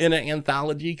cycle in an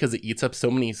anthology because it eats up so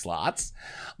many slots,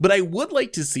 but I would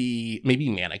like to see maybe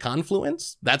Mana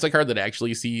Confluence. That's a card that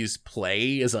actually sees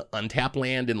play as an untapped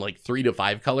land in 3 to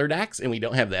 5 color decks, and we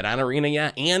don't have that on Arena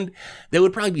yet. And that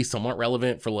would probably be somewhat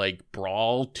relevant for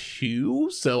Brawl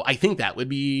 2. So I think that would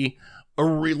be a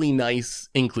really nice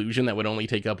inclusion that would only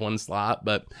take up 1 slot.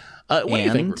 But what do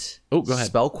you think? Oh, go ahead.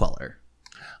 Spell Queller.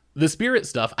 The spirit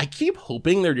stuff, I keep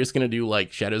hoping they're just going to do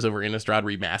Shadows over Innistrad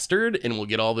Remastered and we'll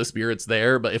get all the spirits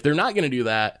there. But if they're not going to do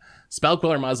that,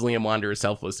 Spellqueller, Mausoleum Wanderer,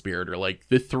 Selfless Spirit are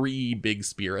the 3 big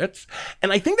spirits.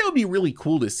 And I think that would be really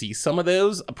cool to see some of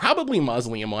those, probably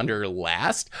Mausoleum Wanderer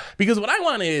last, because what I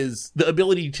want is the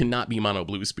ability to not be mono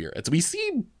blue spirits. We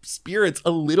see spirits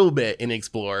a little bit in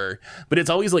Explorer, but it's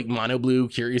always mono blue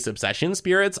Curious Obsession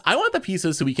spirits. I want the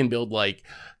pieces so we can build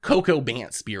Coco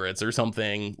Bant spirits or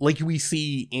something like we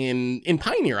see in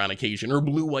Pioneer on occasion, or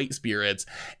blue-white spirits.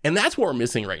 And that's what we're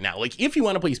missing right now. If you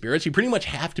want to play spirits, you pretty much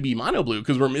have to be mono blue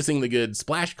because we're missing the good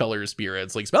splash color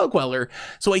spirits like Spell Queller.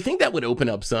 So I think that would open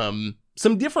up some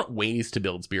different ways to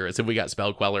build spirits if we got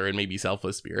Spell Queller and maybe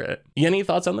Selfless Spirit. You any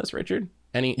thoughts on this, Richard?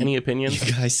 Any opinions?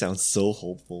 You guys sound so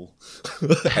hopeful,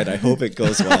 and I hope it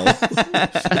goes well.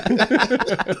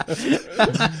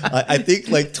 I think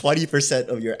 20%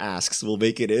 of your asks will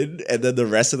make it in, and then the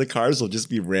rest of the cards will just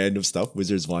be random stuff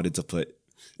Wizards wanted to put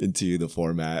into the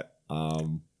format.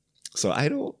 So I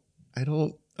don't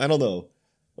know.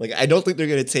 I don't think they're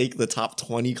gonna take the top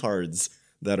 20 cards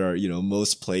that are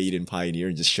most played in Pioneer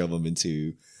and just shove them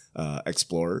into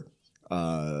Explorer.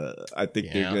 I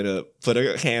think they're gonna put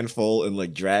a handful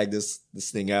and drag this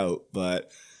thing out,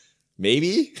 but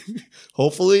maybe,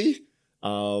 hopefully,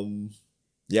 but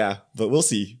we'll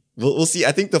see. We'll see.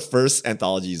 I think the first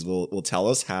anthologies will tell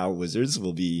us how Wizards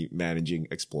will be managing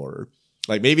Explorer.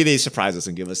 Maybe they surprise us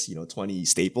and give us 20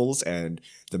 staples, and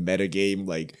the meta game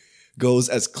goes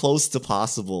as close to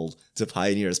possible to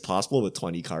Pioneer as possible with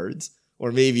 20 cards.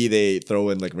 Or maybe they throw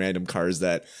in random cards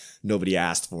that nobody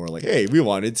asked for. Hey, we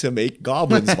wanted to make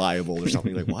goblins viable or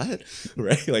something. What?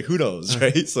 Right? Who knows,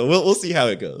 right? So we'll see how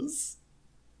it goes.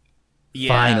 Yeah.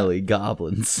 Finally,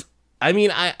 goblins. I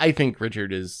mean, I think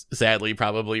Richard is sadly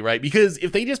probably right, because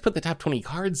if they just put the top 20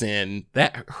 cards in,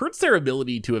 that hurts their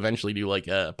ability to eventually do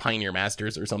a Pioneer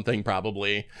Masters or something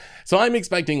probably. So I'm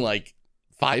expecting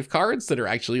 5 cards that are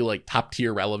actually top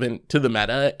tier relevant to the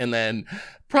meta, and then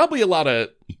probably a lot of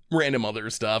random other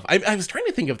stuff. I was trying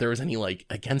to think if there was any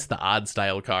against the odd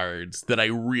style cards that I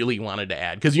really wanted to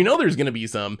add, because there's going to be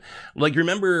some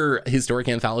remember Historic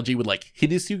Anthology with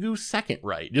Hidetsugu Second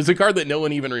Right, just a card that no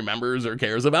one even remembers or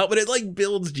cares about, but it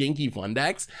builds janky fun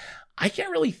decks. I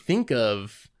can't really think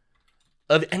of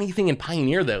anything in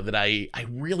Pioneer though that I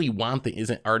really want that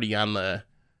isn't already on the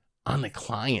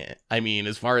client. I mean,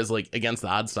 as far as against the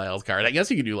odd styles card, I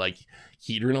guess you could do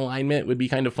Hedron Alignment would be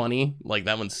kind of funny.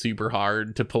 That one's super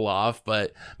hard to pull off,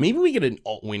 but maybe we get an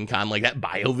alt win con that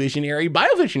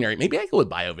Biovisionary. Maybe I go with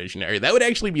Biovisionary. That would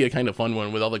actually be a kind of fun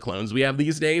one with all the clones we have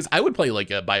these days. I would play a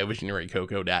Biovisionary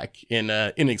Coco deck in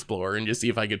Explorer and just see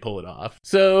if I could pull it off.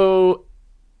 So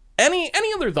any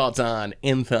other thoughts on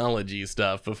anthology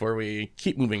stuff before we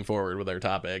keep moving forward with our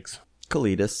topics?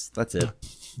 Kalitas, that's it.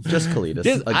 Just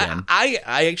Kalitas again. I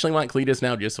actually want Kalitas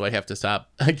now, just so I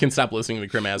can stop listening to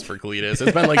Crim for Kalitas.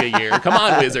 It's been a year. Come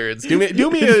on, Wizards, do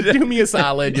me a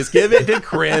solid. Just give it to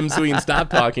Crim so we can stop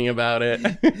talking about it,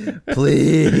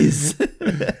 please.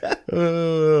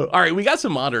 All right, we got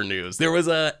some modern news. There was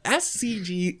a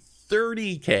SCG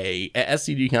 30K at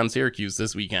SCGCon Syracuse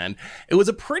this weekend. It was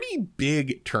a pretty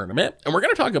big tournament, and we're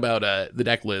going to talk about the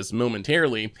deck list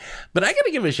momentarily, but I got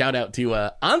to give a shout out to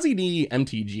OnZD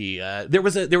MTG. There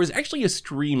was actually a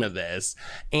stream of this,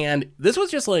 and this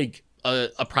was just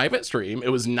a private stream. It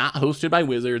was not hosted by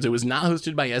Wizards. It was not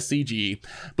hosted by SCG,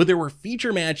 but there were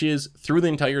feature matches through the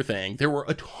entire thing. There were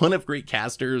a ton of great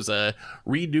casters.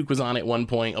 Reed Duke was on at one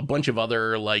point. A bunch of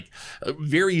other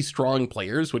very strong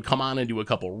players would come on and do a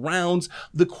couple rounds.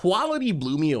 The quality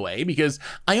blew me away because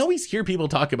I always hear people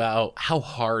talk about how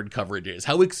hard coverage is,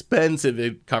 how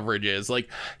expensive coverage is. Like,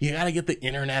 you got to get the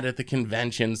internet at the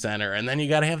convention center, and then you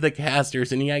got to have the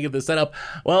casters, and you got to get the setup.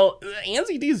 Well,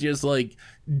 NCT is just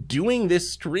doing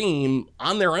this stream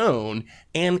on their own,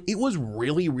 and it was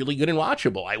really, really good and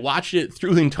watchable. I watched it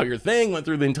through the entire thing, went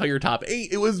through the entire top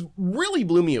 8. It was really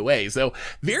blew me away. So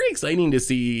very exciting to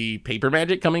see Paper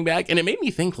Magic coming back, and it made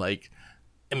me think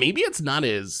maybe it's not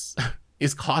as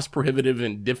cost prohibitive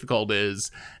and difficult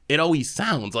as it always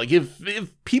sounds. Like, if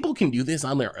people can do this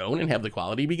on their own and have the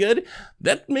quality be good,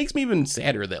 that makes me even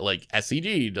sadder that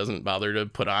SCG doesn't bother to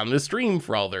put on the stream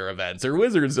for all their events, or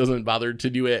Wizards doesn't bother to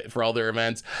do it for all their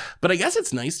events. But I guess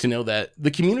it's nice to know that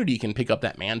the community can pick up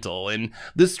that mantle, and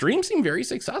the stream seemed very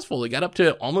successful. It got up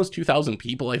to almost 2,000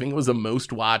 people. I think it was the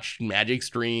most watched Magic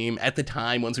stream at the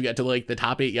time once we got to the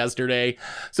top 8 yesterday.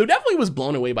 So definitely was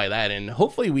blown away by that, and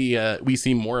hopefully we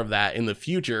see more of that in the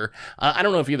future. I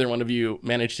don't know if either one of you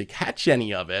managed to catch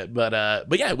any of it, but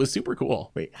yeah, it was super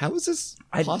cool. Wait, how is this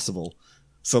possible?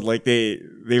 So they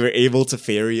were able to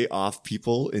ferry off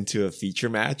people into a feature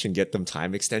match and get them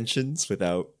time extensions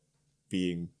without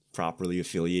being properly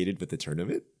affiliated with the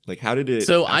tournament? How did it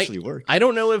actually work? I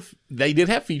don't know if they did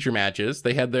have feature matches.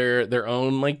 They had their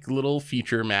own little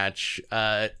feature match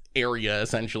area,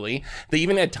 essentially. They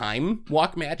even had time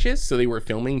walk matches, so they were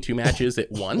filming 2 matches at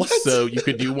once. What? So you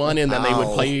could do one, and then they would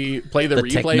play the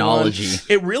replay technology. one.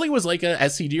 It really was like a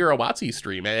SCG or a WotC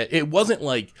stream. It wasn't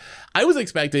I was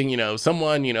expecting,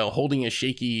 someone, holding a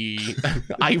shaky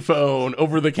iPhone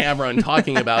over the camera and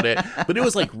talking about it, but it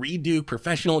was Reed Duke,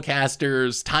 professional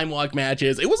casters, time walk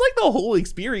matches. It was the whole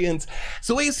experience.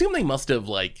 So I assume they must have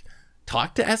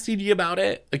talk to SCG about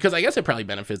it, because I guess it probably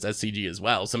benefits SCG as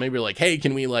well. So maybe hey,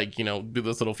 can we do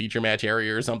this little feature match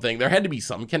area or something? There had to be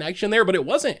some connection there, but it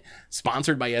wasn't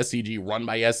sponsored by SCG, run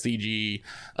by SCG,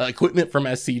 equipment from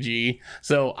SCG.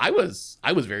 So I was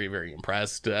very, very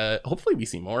impressed. Hopefully we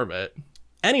see more of it.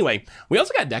 Anyway, we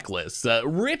also got deck lists.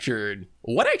 Richard,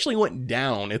 what actually went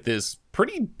down at this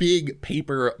pretty big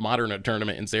paper Modern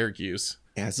tournament in Syracuse?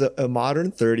 Yeah, it's a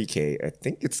Modern 30K. I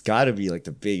think it's got to be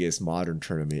the biggest Modern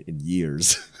tournament in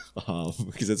years,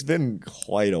 because it's been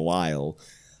quite a while.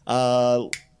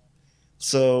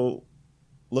 So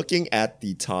looking at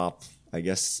the top, I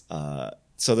guess,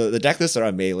 so the deck lists are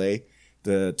on Melee,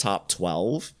 the top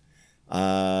 12.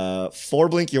 4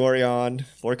 Blink Yorion,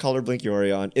 4 color Blink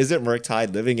Yorion, Is It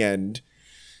Murktide, Living End,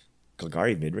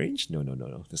 Golgari midrange? No.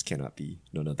 This cannot be.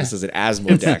 No. This is an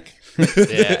Asmo deck.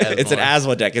 It's an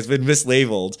Asmo deck. It's been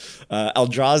mislabeled.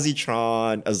 Eldrazi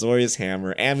Tron, Azorius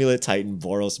Hammer, Amulet Titan,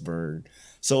 Boros Burn.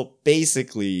 So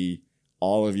basically,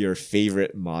 all of your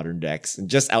favorite Modern decks. And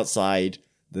just outside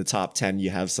the top 10, you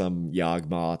have some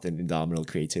Yawgmoth and Indomitable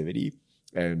Creativity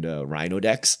and Rhino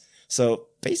decks. So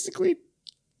basically,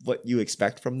 what you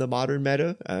expect from the Modern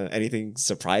meta. Anything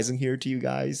surprising here to you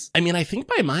guys? I mean, I think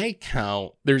by my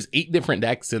count, there's 8 different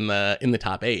decks in the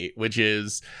top 8,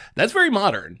 that's very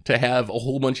Modern to have a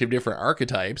whole bunch of different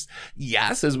archetypes.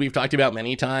 Yes, as we've talked about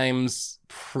many times,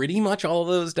 pretty much all of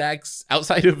those decks,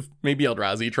 outside of maybe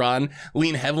Eldrazi Tron,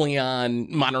 lean heavily on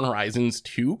Modern Horizons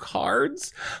 2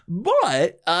 cards,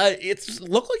 but it's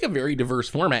looked like a very diverse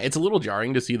format. It's a little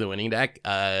jarring to see the winning deck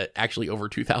actually over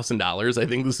 $2,000. I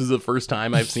think this is the first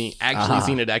time I've seen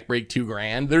a deck break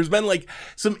 $2,000. There's been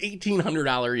some $1,800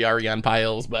 Yarion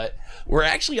piles, but we're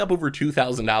actually up over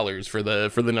 $2,000 for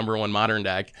the number 1 Modern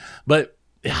deck. But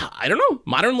I don't know,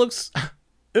 Modern looks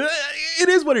it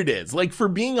is what it is. For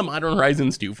being a Modern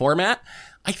Horizons 2 format,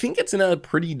 I think it's in a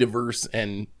pretty diverse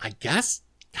and, I guess,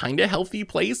 kind of healthy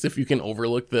place if you can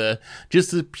overlook the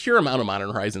pure amount of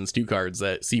Modern Horizons 2 cards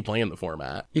that see play in the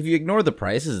format. If you ignore the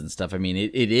prices and stuff, I mean,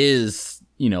 it is,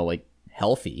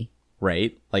 healthy,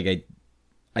 right?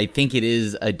 I think it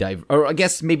is or I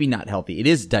guess maybe not healthy. It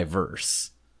is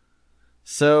diverse.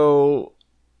 So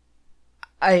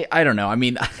I don't know. I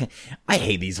mean, I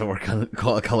hate these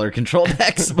color control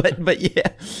decks, but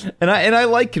yeah, and I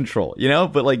like control,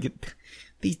 but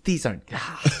these aren't.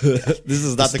 This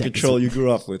is not the control you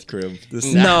grew up with, Krim.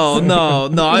 No.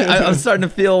 I'm starting to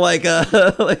feel like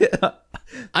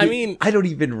I mean, I don't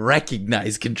even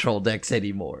recognize control decks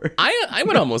anymore. I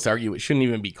would almost argue it shouldn't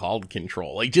even be called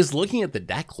control. Just looking at the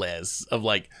deck lists of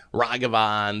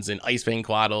Ragavans and Icefang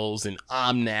Quaddles and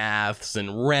Omnaths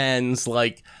and Wrens,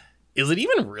 is it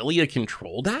even really a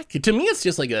control deck? To me, it's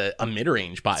just like a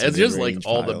mid-range pile. It's just like mid-range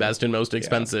all the pile. best and most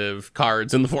expensive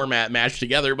cards in the format mashed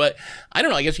together. But I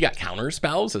don't know. I guess you got counter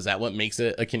spells. Is that what makes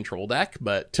it a control deck?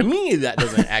 But to me, that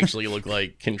doesn't actually look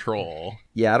like control.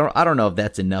 Yeah, I don't know if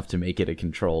that's enough to make it a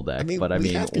control deck, but I we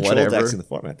mean, have control whatever. decks in the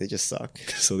format. They just suck,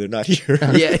 so they're not here.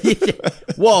 Yeah.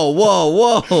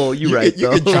 Whoa. You're right, You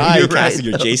though. can try You're casting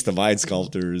your though. Jace the Mind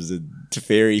Sculptors and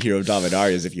Teferi Hero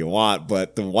Dominarias if you want,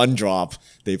 but the one drop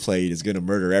they played is going to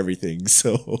murder everything.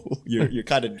 So you're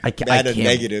kind of I meta can't-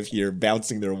 negative here,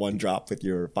 bouncing their one drop with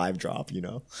your 5 drop. You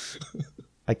know,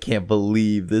 I can't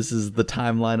believe this is the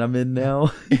timeline I'm in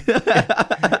now.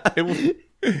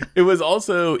 It was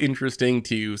also interesting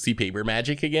to see Paper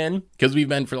Magic again, because we've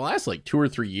been for the last like 2 or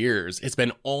 3 years, it's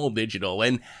been all digital,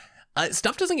 and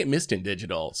stuff doesn't get missed in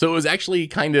digital. So it was actually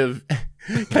kind of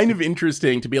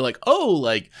interesting to be like, oh,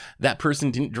 like that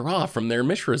person didn't draw from their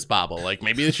Mishra's Bobble. Like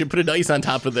maybe they should put a dice on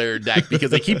top of their deck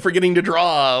because they keep forgetting to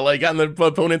draw like on the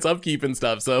opponent's upkeep and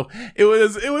stuff. So it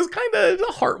was kind of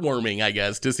heartwarming, I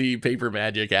guess, to see Paper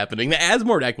Magic happening. The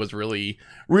Asmore deck was really,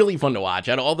 really fun to watch.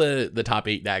 Out of all the top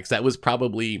 8 decks, that was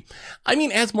probably, I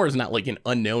mean, Asmore is not like an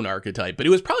unknown archetype, but it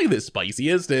was probably the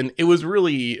spiciest, and it was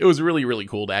really, really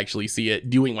cool to actually see it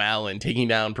doing well and taking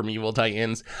down Primeval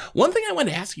Titans. One thing I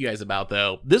wanted to ask you guys about,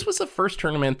 though, this was the first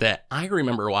tournament that I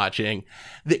remember watching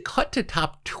that cut to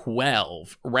top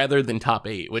 12 rather than top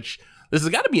 8, which this has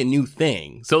got to be a new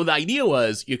thing. So the idea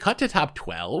was you cut to top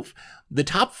 12, the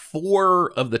top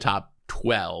 4 of the top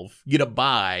 12 get a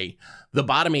bye, the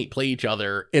bottom 8 play each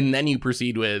other, and then you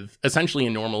proceed with essentially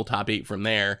a normal top 8 from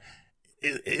there.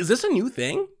 Is this a new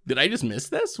thing? Did I just miss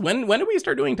this? When did we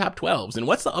start doing top 12s? And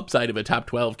what's the upside of a top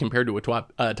 12 compared to a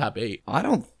top 8? I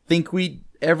don't think we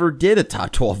ever did a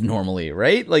top 12 normally,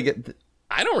 right? Like,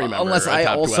 I don't remember. unless a I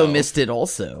top also 12. missed it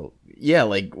also. Yeah,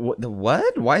 like,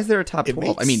 what? Why is there a top it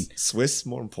 12? makes I mean, Swiss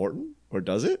more important, or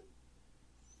does it?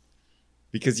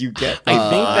 Because you get I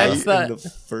think that's in the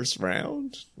first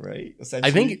round, right?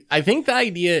 Essentially. I think the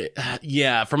idea,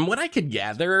 yeah, from what I could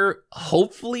gather,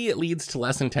 hopefully it leads to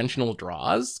less intentional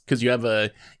draws because you have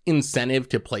a incentive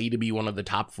to play to be one of the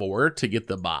top 4 to get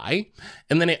the bye.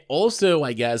 And then it also,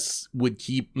 I guess, would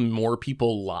keep more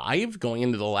people live going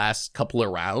into the last couple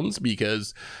of rounds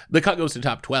because the cut goes to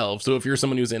top 12. So if you're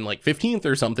someone who's in like 15th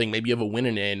or something, maybe you have a win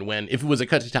and in, when if it was a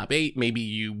cut to top 8, maybe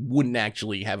you wouldn't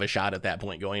actually have a shot at that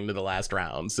point going into the last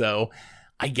round. So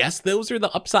I guess those are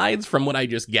the upsides from what I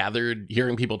just gathered,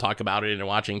 hearing people talk about it and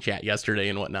watching chat yesterday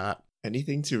and whatnot.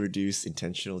 Anything to reduce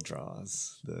intentional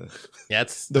draws.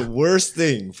 That's The worst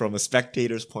thing from a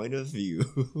spectator's point of view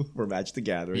for Magic the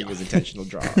Gathering was intentional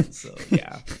draws. So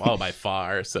yeah. well, by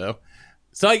far. So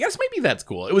I guess maybe that's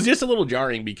cool. It was just a little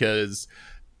jarring because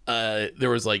there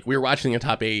was like, we were watching the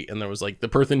top 8 and there was like the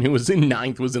person who was in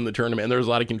 9th was in the tournament, and there was a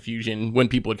lot of confusion when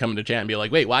people would come into chat and be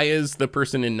like, wait, why is the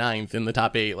person in 9th in the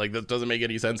top 8? Like, that doesn't make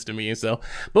any sense to me. So,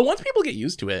 but once people get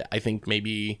used to it, I think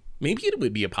maybe it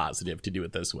would be a positive to do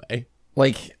it this way.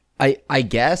 like, I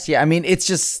guess, yeah. I mean, it's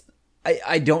just,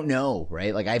 I don't know,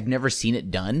 right? Like, I've never seen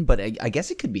it done, but I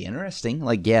guess it could be interesting.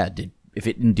 Like, yeah, if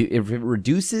it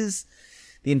reduces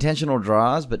the intentional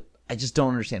draws, but I just don't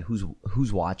understand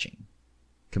who's watching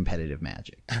competitive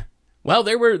Magic. Well,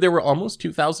 there were almost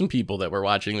 2,000 people that were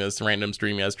watching this random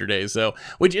stream yesterday, so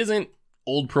which isn't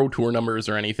old Pro Tour numbers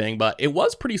or anything, but it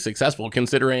was pretty successful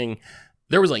considering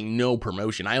there was like no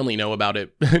promotion. I only knew about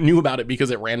it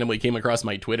because it randomly came across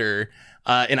my Twitter,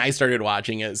 and I started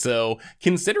watching it. So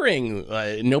considering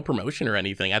no promotion or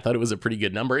anything, I thought it was a pretty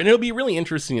good number. And it'll be really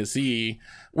interesting to see.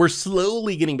 We're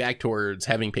slowly getting back towards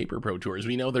having paper Pro Tours.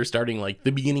 We know they're starting like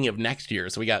the beginning of next year.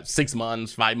 So we got 6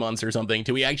 months, 5 months or something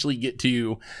till we actually get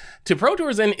to Pro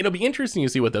Tours. And it'll be interesting to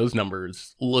see what those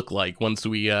numbers look like once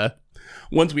we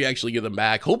actually get them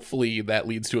back. Hopefully that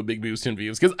leads to a big boost in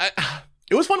views, because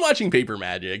it was fun watching Paper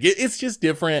Magic. It's just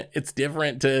different. It's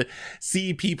different to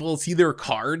see people see their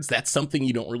cards. That's something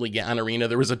you don't really get on Arena.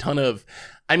 There was a ton of,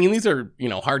 I mean, these are,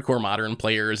 hardcore Modern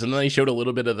players. And then they showed a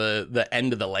little bit of the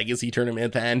end of the Legacy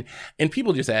tournament then. And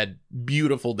people just had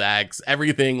beautiful decks,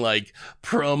 everything like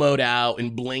promoed out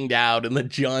and blinged out. And the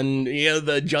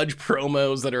judge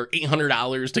promos that are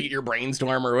 $800 to get your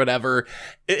Brainstorm or whatever.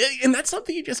 And that's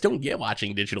something you just don't get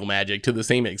watching digital Magic to the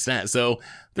same extent. So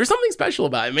there's something special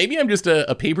about it. Maybe I'm just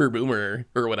a paper boomer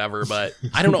or whatever, but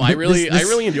I don't know. I really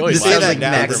enjoyed Say watching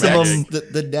that Paper now.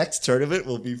 Magic. The next tournament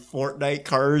will be Fortnite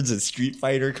cards and Street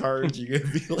Fighter cards. You're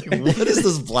gonna be like, what is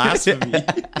this blasphemy?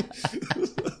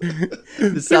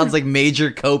 This sounds like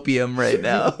major copium right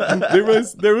now.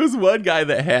 there was one guy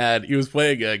that he was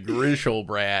playing a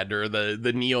Griselbrand or the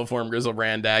Neoform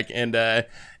Griselbrand deck, and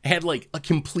had like a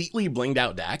completely blinged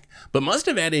out deck, but must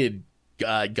have added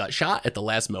gut shot at the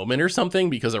last moment or something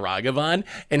because of Ragavan,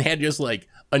 and had just like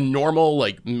a normal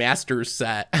like master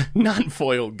set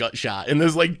non-foil gut shot and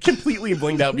this like completely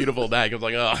blinged out beautiful deck. I was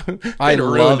like, oh, I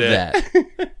love that.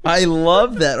 I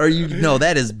love that.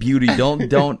 That is beauty.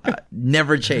 Don't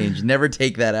never change. Never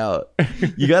take that out.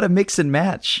 You got to mix and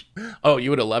match. Oh, you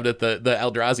would have loved it. The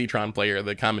Eldrazi Tron player,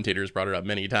 the commentators brought it up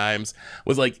many times,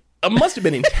 was like, must have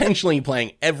been intentionally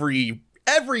playing every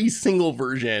single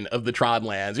version of the Tron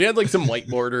lands. You had like some white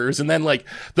borders and then like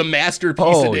the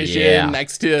Masterpiece edition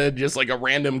next to just like a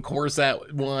random core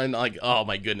set one. Like, oh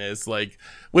my goodness, like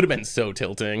would have been so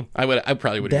tilting. I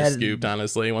probably would have scooped,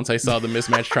 honestly, once I saw the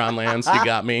mismatched Tron lands. You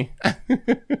got me.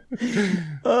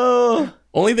 Oh,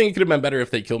 only thing it could have been better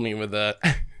if they killed me with the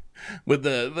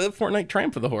Fortnite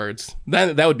Triumph of the Hordes.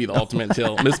 That would be the ultimate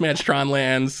tilt. Mismatched Tron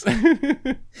lands.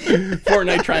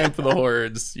 Fortnite Triumph of the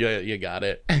Hordes. You got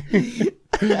it.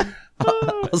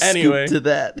 I'll Anyway, scoop to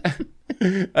that.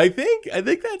 I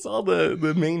think that's all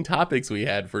the main topics we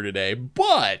had for today.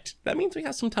 But that means we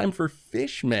have some time for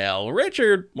fish mail.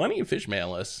 Richard, why don't you fish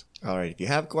mail us? All right, if you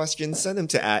have questions, send them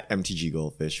to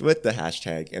 @MTGGoldfish with the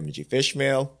hashtag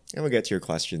MTGFishmail, and we'll get to your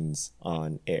questions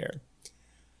on air.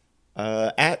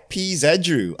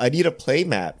 @PZedrew, I need a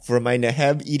playmat for my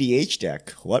Neheb EDH deck.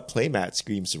 What playmat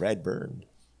screams red burn?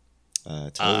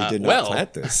 Totally did not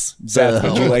plant this. Seth,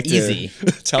 would you like to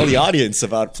tell the audience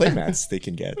about playmats they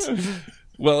can get?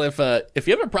 Well, if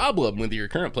you have a problem with your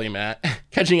current playmat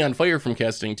catching on fire from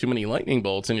casting too many lightning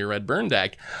bolts in your red burn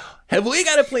deck, have we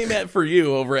got a playmat for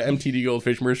you over at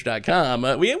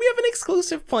mtggoldfishmerch.com. We have an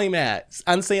exclusive playmat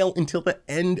on sale until the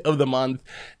end of the month.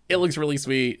 It looks really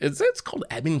sweet. It's called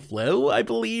Ebb and Flow, I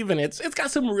believe, and it's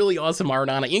got some really awesome art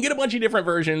on it. You can get a bunch of different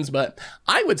versions, but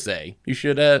I would say you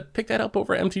should pick that up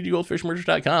over at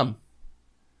mtggoldfishmerch.com.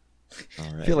 All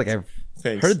right. I feel like I've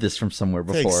heard this from somewhere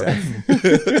before.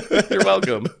 Thanks, you're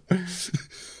welcome.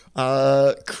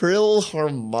 Krill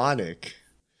Harmonic.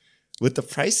 With the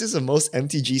prices of most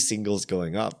MTG singles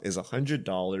going up, is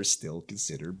 $100 still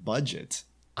considered budget?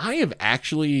 I have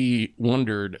actually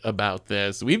wondered about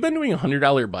this. We've been doing a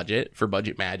 $100 budget for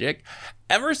Budget Magic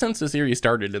ever since the series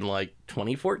started in like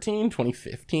 2014,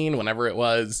 2015, whenever it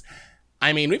was.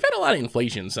 I mean, we've had a lot of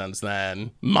inflation since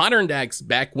then. Modern decks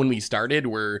back when we started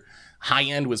were high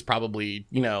end was probably,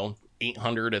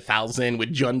 800, 1,000,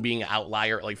 with Jund being an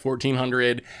outlier at like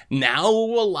 1,400. Now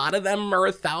a lot of them are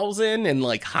 1,000 and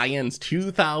like high end's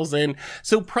 2,000.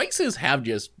 So prices have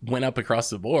just went up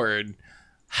across the board.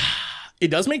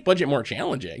 It does make budget more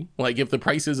challenging. Like if the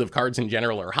prices of cards in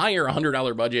general are higher,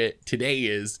 $100 budget today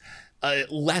is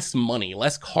less money,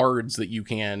 less cards that you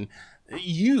can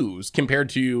use compared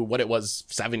to what it was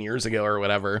 7 years ago or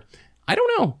whatever. I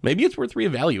don't know. Maybe it's worth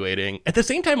reevaluating. At the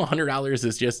same time, $100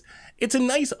 is just, it's a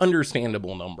nice,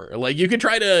 understandable number. Like you could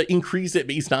try to increase it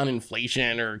based on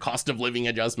inflation or cost of living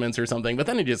adjustments or something, but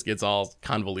then it just gets all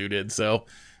convoluted. So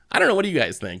I don't know. What do you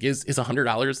guys think? Is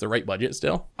 $100 the right budget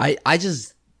still?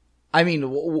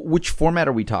 Which format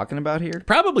are we talking about here?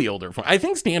 Probably older form. I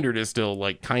think standard is still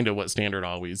like kind of what standard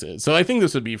always is. So I think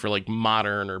this would be for like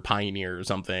modern or pioneer or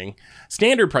something.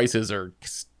 Standard prices are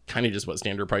kind of just what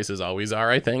standard prices always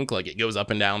are, I think. Like it goes up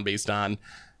and down based on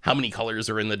how many colors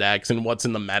are in the decks and what's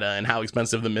in the meta and how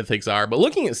expensive the mythics are. But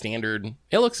looking at standard,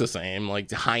 it looks the same. Like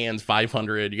the high end's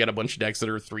 500. You got a bunch of decks that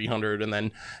are 300 and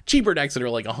then cheaper decks that are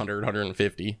like 100,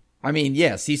 150. I mean,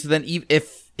 yeah. See, so then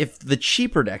if the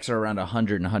cheaper decks are around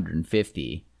 100 and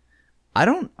 150, I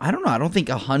don't know. I don't think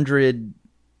 100,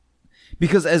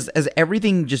 because as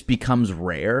everything just becomes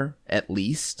rare, at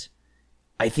least,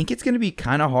 I think it's going to be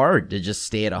kind of hard to just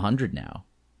stay at 100 now.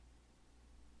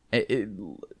 I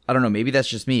don't know. Maybe that's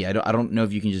just me. I don't know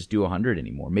if you can just do 100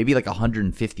 anymore. Maybe like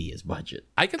 150 is budget.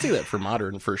 I could see that for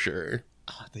modern for sure.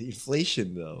 The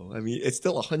inflation, though. I mean, it's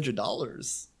still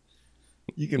 $100.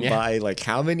 You can buy like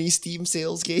how many Steam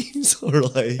sales games or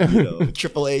like,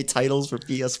 AAA titles for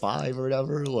PS5 or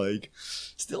whatever. Like,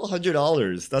 still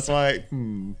 $100. That's why.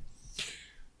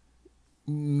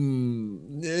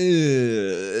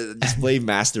 Display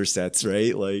master sets,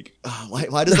 right? Like,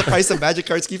 why does the price of Magic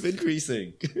cards keep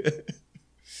increasing?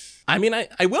 I mean,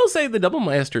 I will say the Double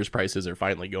Masters prices are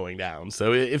finally going down.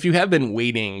 So if you have been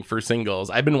waiting for singles,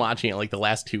 I've been watching it like the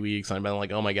last 2 weeks. And I've been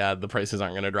like, oh my God, the prices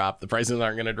aren't going to drop. The prices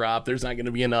aren't going to drop. There's not going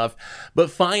to be enough. But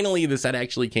finally, the set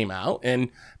actually came out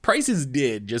and prices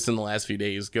did just in the last few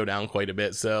days go down quite a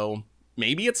bit. So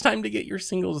maybe it's time to get your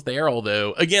singles there.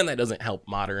 Although, again, that doesn't help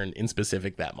Modern in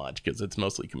specific that much because it's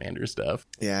mostly Commander stuff.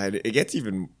 Yeah, it gets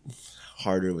even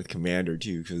harder with Commander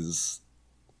too because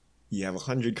you have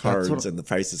 100 cards and the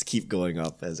prices keep going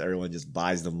up as everyone just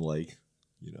buys them like,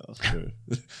 you know.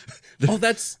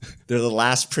 They're the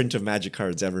last print of Magic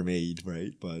cards ever made,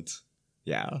 right? But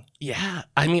yeah. Yeah.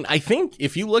 I mean, I think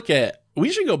if you look at,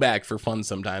 we should go back for fun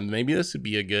sometime. Maybe this would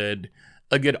be a good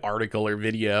article or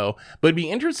video, but it'd be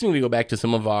interesting to go back to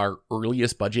some of our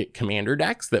earliest budget Commander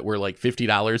decks that were like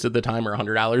 $50 at the time or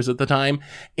 $100 at the time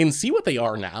and see what they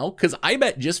are now. Cause I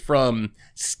bet just from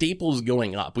staples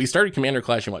going up, we started Commander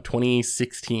Clash in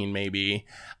 2016, maybe,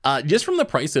 just from the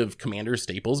price of Commander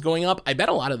staples going up, I bet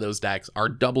a lot of those decks are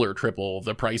double or triple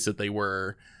the price that they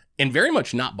were and very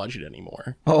much not budget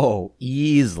anymore. Oh,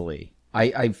 easily.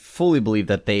 I fully believe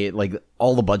that they, like,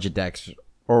 all the budget decks,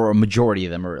 or a majority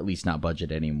of them, are at least not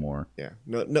budget anymore. Yeah.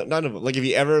 No, none of them. Like, if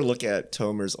you ever look at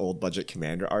Tomer's old budget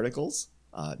Commander articles,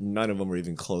 none of them were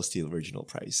even close to the original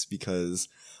price because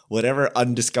whatever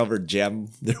undiscovered gem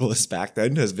there was back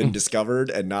then has been discovered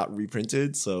and not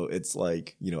reprinted. So it's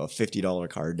like, you know, a $50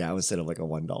 card now instead of like a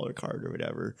 $1 card or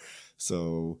whatever.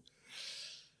 So,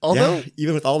 although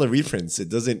even with all the reprints, it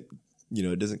doesn't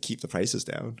keep the prices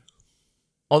down.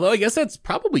 Although I guess that's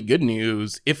probably good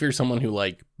news if you're someone who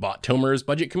like bought Tomer's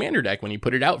budget Commander deck when he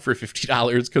put it out for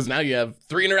 $50 because now you have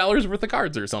 $300 worth of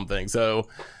cards or something. So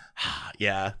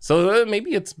yeah, so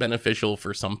maybe it's beneficial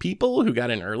for some people who got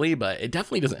in early, but it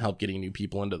definitely doesn't help getting new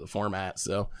people into the format.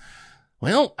 So,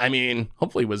 well, I mean,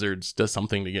 hopefully Wizards does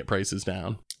something to get prices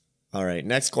down. All right,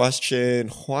 next question.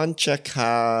 Juan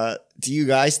Chaka, do you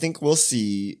guys think we'll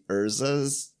see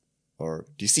Urza's or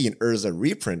do you see an Urza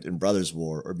reprint in Brothers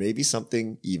War, or maybe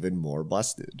something even more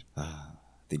busted?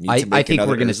 They need to make I think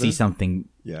we're going to Urza. see something.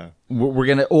 Yeah, we're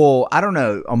going to. Oh, I don't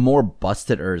know, a more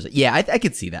busted Urza. Yeah, I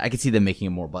could see that. I could see them making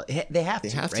it more busted. They have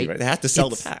to, right? They have to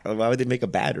sell the pack. Why would they make a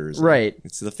bad Urza? Right.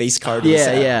 It's the face card. Of the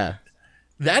set. Yeah.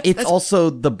 It's also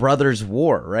the Brothers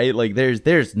War, right? Like,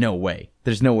 there's no way.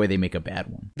 There's no way they make a bad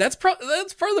one. That's part of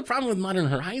the problem with Modern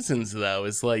Horizons, though,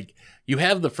 is like you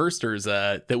have the first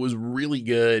Urza that was really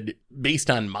good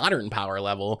based on Modern power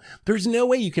level. There's no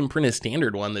way you can print a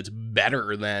standard one that's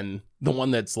better than the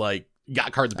one that's like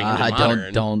got cards banned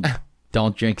in Modern.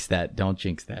 Don't jinx that. Don't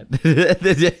jinx that.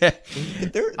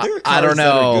 There are cards I don't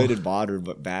know. that are good in Modern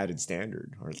but bad in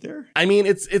Standard, aren't there? I mean,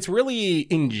 it's really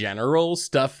in general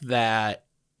stuff that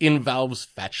involves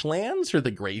fetch lands or the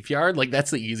graveyard. Like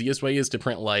that's the easiest way is to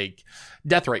print like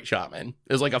Deathrite Shaman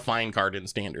is like a fine card in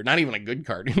Standard, not even a good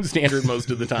card in Standard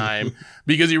most of the time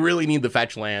because you really need the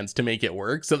fetch lands to make it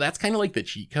work. So that's kind of like the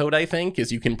cheat code, I think,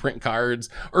 is you can print cards.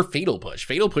 Or Fatal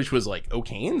Push was like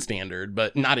okay in Standard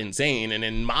but not insane, and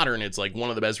in Modern it's like one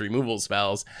of the best removal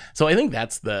spells. So I think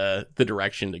that's the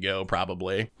direction to go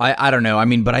probably. I don't know, I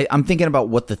mean, but I'm thinking about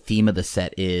what the theme of the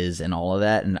set is and all of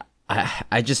that, and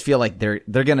I just feel like they're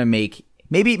gonna make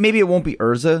maybe it won't be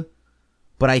Urza,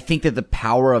 but I think that the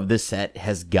power of this set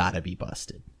has got to be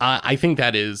busted. I think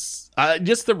that is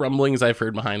just the rumblings I've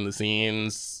heard behind the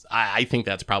scenes. I think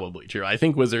that's probably true. I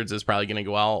think Wizards is probably going to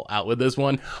go all out with this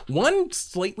one. One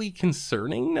slightly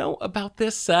concerning note about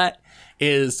this set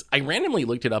is I randomly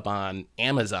looked it up on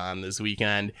Amazon this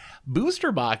weekend.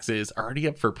 Booster boxes are already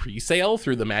up for pre-sale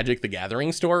through the Magic the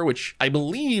Gathering store, which I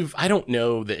believe, I don't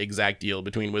know the exact deal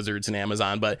between Wizards and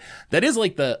Amazon, but that is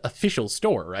like the official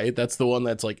store, right? That's the one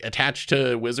that's like attached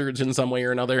to Wizards in some way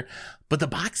or another. But the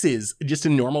box is just a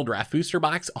normal draft booster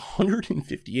box,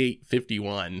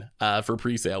 $158.51 for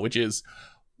pre-sale, which is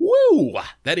woo!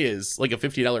 That is like a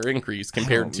 $50 increase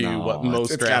compared to what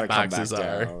most draft boxes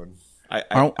are.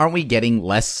 Aren't we getting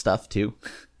less stuff too?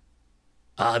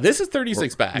 This is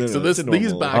 36 packs, so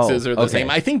these boxes are the same.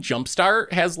 I think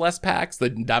Jumpstart has less packs, the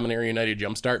Dominaria United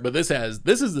Jumpstart, but this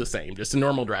is the same, just a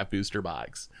normal draft booster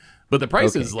box. But the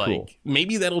price is like, cool.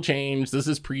 Maybe that'll change. This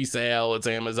is pre-sale. It's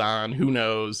Amazon. Who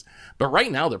knows? But right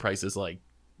now the price is like,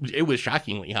 it was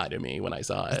shockingly high to me when I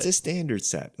saw it. It's a standard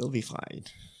set. It'll be fine.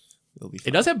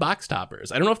 It does have box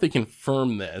toppers. I don't know if they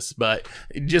confirm this, but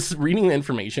just reading the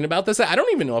information about this, I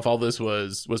don't even know if all this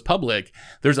was public.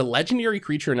 There's a legendary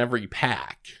creature in every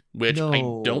pack, which I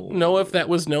don't know if that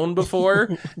was known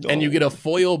before. And you get a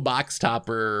foil box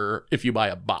topper if you buy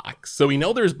a box. So we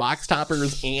know there's box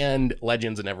toppers and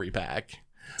legends in every pack.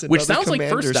 Which sounds like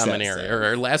first Dominaria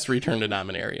or last Return to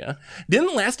Dominaria.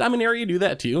 Didn't last Dominaria do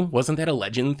that too? Wasn't that a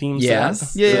legend themed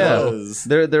set? Yeah.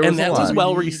 There was and that a lot. was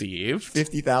well received.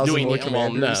 50,000 more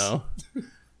commanders.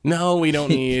 No, we don't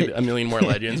need a million more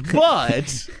legends.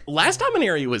 But last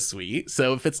Dominaria was sweet.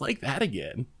 So if it's like that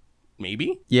again,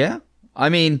 maybe. Yeah. I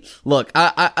mean, look,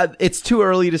 I it's too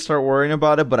early to start worrying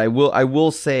about it, but I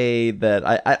will say that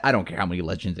I don't care how many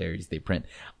legendaries they print.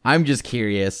 I'm just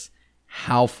curious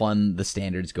how fun the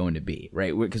standard's going to be,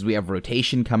 right? Because we have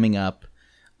rotation coming up.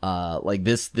 Like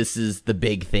this is the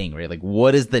big thing, right? Like,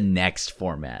 what is the next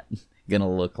format gonna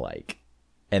look like?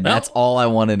 And that's all I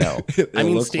want to know. I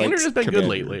mean, standard has been good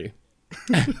lately.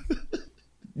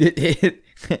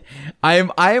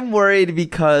 I'm worried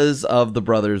because of the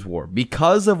Brothers War.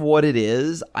 Because of what it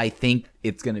is, I think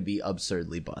it's going to be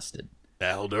absurdly busted.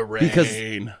 Eldraine. Because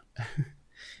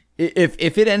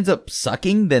if it ends up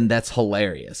sucking, then that's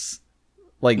hilarious.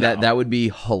 Like that would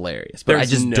be hilarious. But I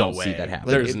just don't see that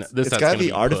happening. It's got to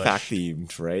be artifact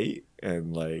themed, right?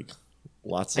 And like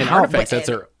lots of artifact sets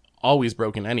are always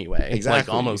broken anyway. Exactly.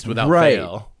 Like almost without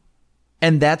fail.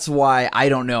 And that's why I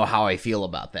don't know how I feel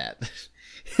about that.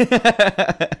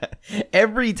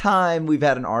 Every time we've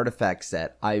had an artifact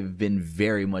set, I've been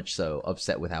very much so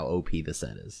upset with how OP the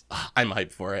set is. I'm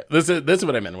hyped for it. This is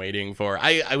what I've been waiting for.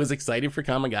 I was excited for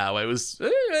Kamigawa. I was,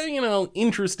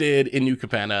 interested in New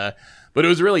Capenna, but it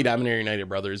was really Dominator United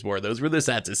Brothers War. Those were the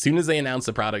sets. As soon as they announced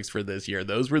the products for this year,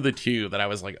 those were the two that I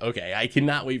was like, okay, I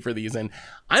cannot wait for these. And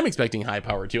I'm expecting high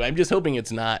power too. I'm just hoping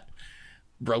it's not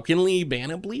brokenly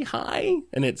bannably high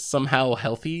and it's somehow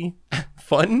healthy,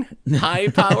 fun, high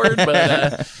powered,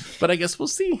 but I guess we'll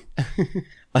see.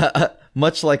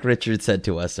 Much like Richard said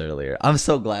to us earlier, I'm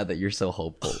so glad that you're so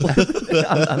hopeful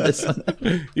on this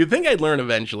one. You'd think I'd learn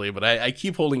eventually, but I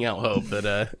keep holding out hope that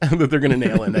that they're gonna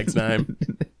nail it next time.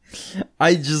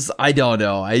 I don't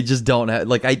know. I just don't have,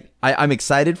 like, I'm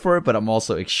excited for it, but I'm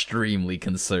also extremely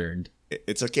concerned.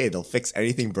 It's okay. They'll fix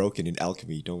anything broken in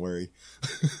alchemy. Don't worry.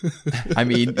 I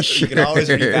mean, sure, you can always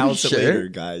rebalance it later,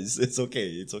 guys. It's okay.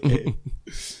 It's okay.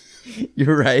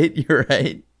 You're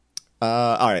right.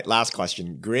 All right. Last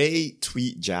question. Gray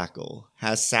Tweet Jackal.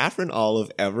 Has Saffron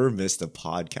Olive ever missed a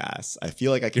podcast? I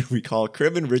feel like I can recall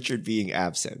Crib and Richard being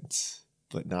absent,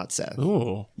 but not Seth.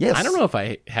 Ooh. Yes. I don't know if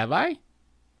I have.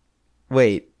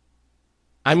 Wait.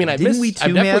 I mean, I've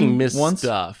definitely missed once?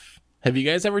 stuff. Have you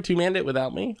guys ever two-manned it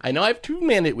without me? I know I've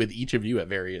two-manned it with each of you at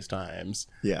various times.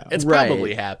 Yeah. It's Right.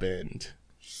 probably happened.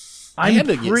 I'm had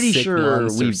to get pretty sick sure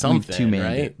once or we've something, two-manned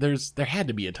right? it. There had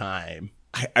to be a time.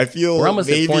 I feel We're almost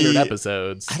maybe, at 400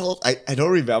 episodes. I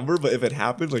don't remember, but if it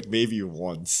happened, like maybe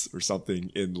once or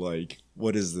something in like,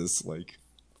 what is this, like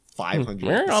 500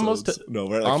 We're episodes? almost to, no,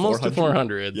 we're at like almost 400. to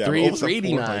 400. Yeah, we're almost at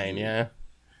 389, 400. yeah.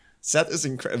 Seth is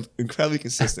incredibly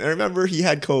consistent. I remember he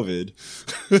had COVID.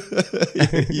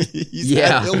 He's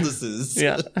had illnesses.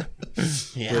 Yeah.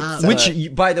 Yeah.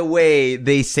 Which, by the way,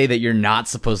 they say that you're not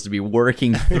supposed to be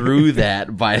working through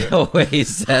that, by the way,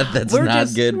 Seth. That's not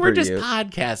good for you. We're just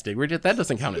podcasting. That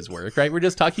doesn't count as work, right? We're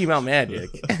just talking about magic.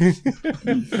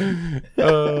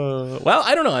 Well,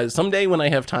 I don't know. Someday when I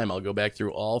have time, I'll go back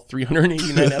through all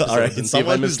 389 episodes. All right. And see if I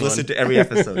Someone missed who's listened to every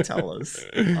episode, tell us.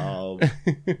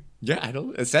 Yeah, I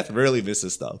don't. Seth rarely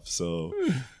misses stuff, so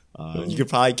you could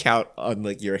probably count on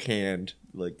like your hand,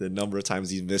 like the number of times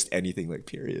he's missed anything. Like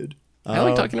period. I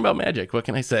like talking about magic. What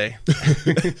can I say?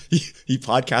 he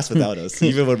podcasts without us,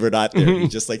 even when we're not there. He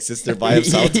just like sits there by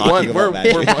himself talking about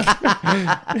magic.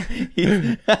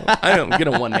 I'm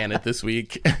gonna one-man it this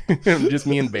week. Just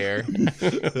me and Bear.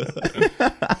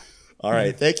 All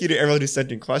right. Thank you to everyone who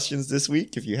sent in questions this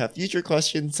week. If you have future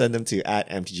questions, send them to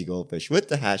 @MTGGoldfish with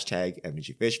the hashtag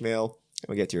MTGFishmail. And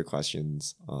we'll get to your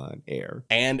questions on air.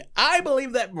 And I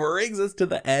believe that brings us to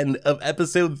the end of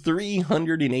episode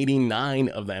 389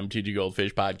 of the MTG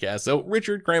Goldfish podcast. So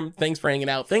Richard Krim, thanks for hanging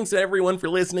out. Thanks to everyone for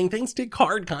listening. Thanks to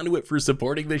Card Conduit for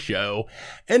supporting the show.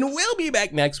 And we'll be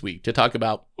back next week to talk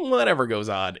about whatever goes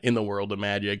on in the world of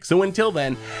Magic. So until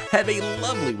then, have a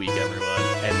lovely week, everyone.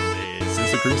 And this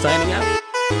is the crew signing out.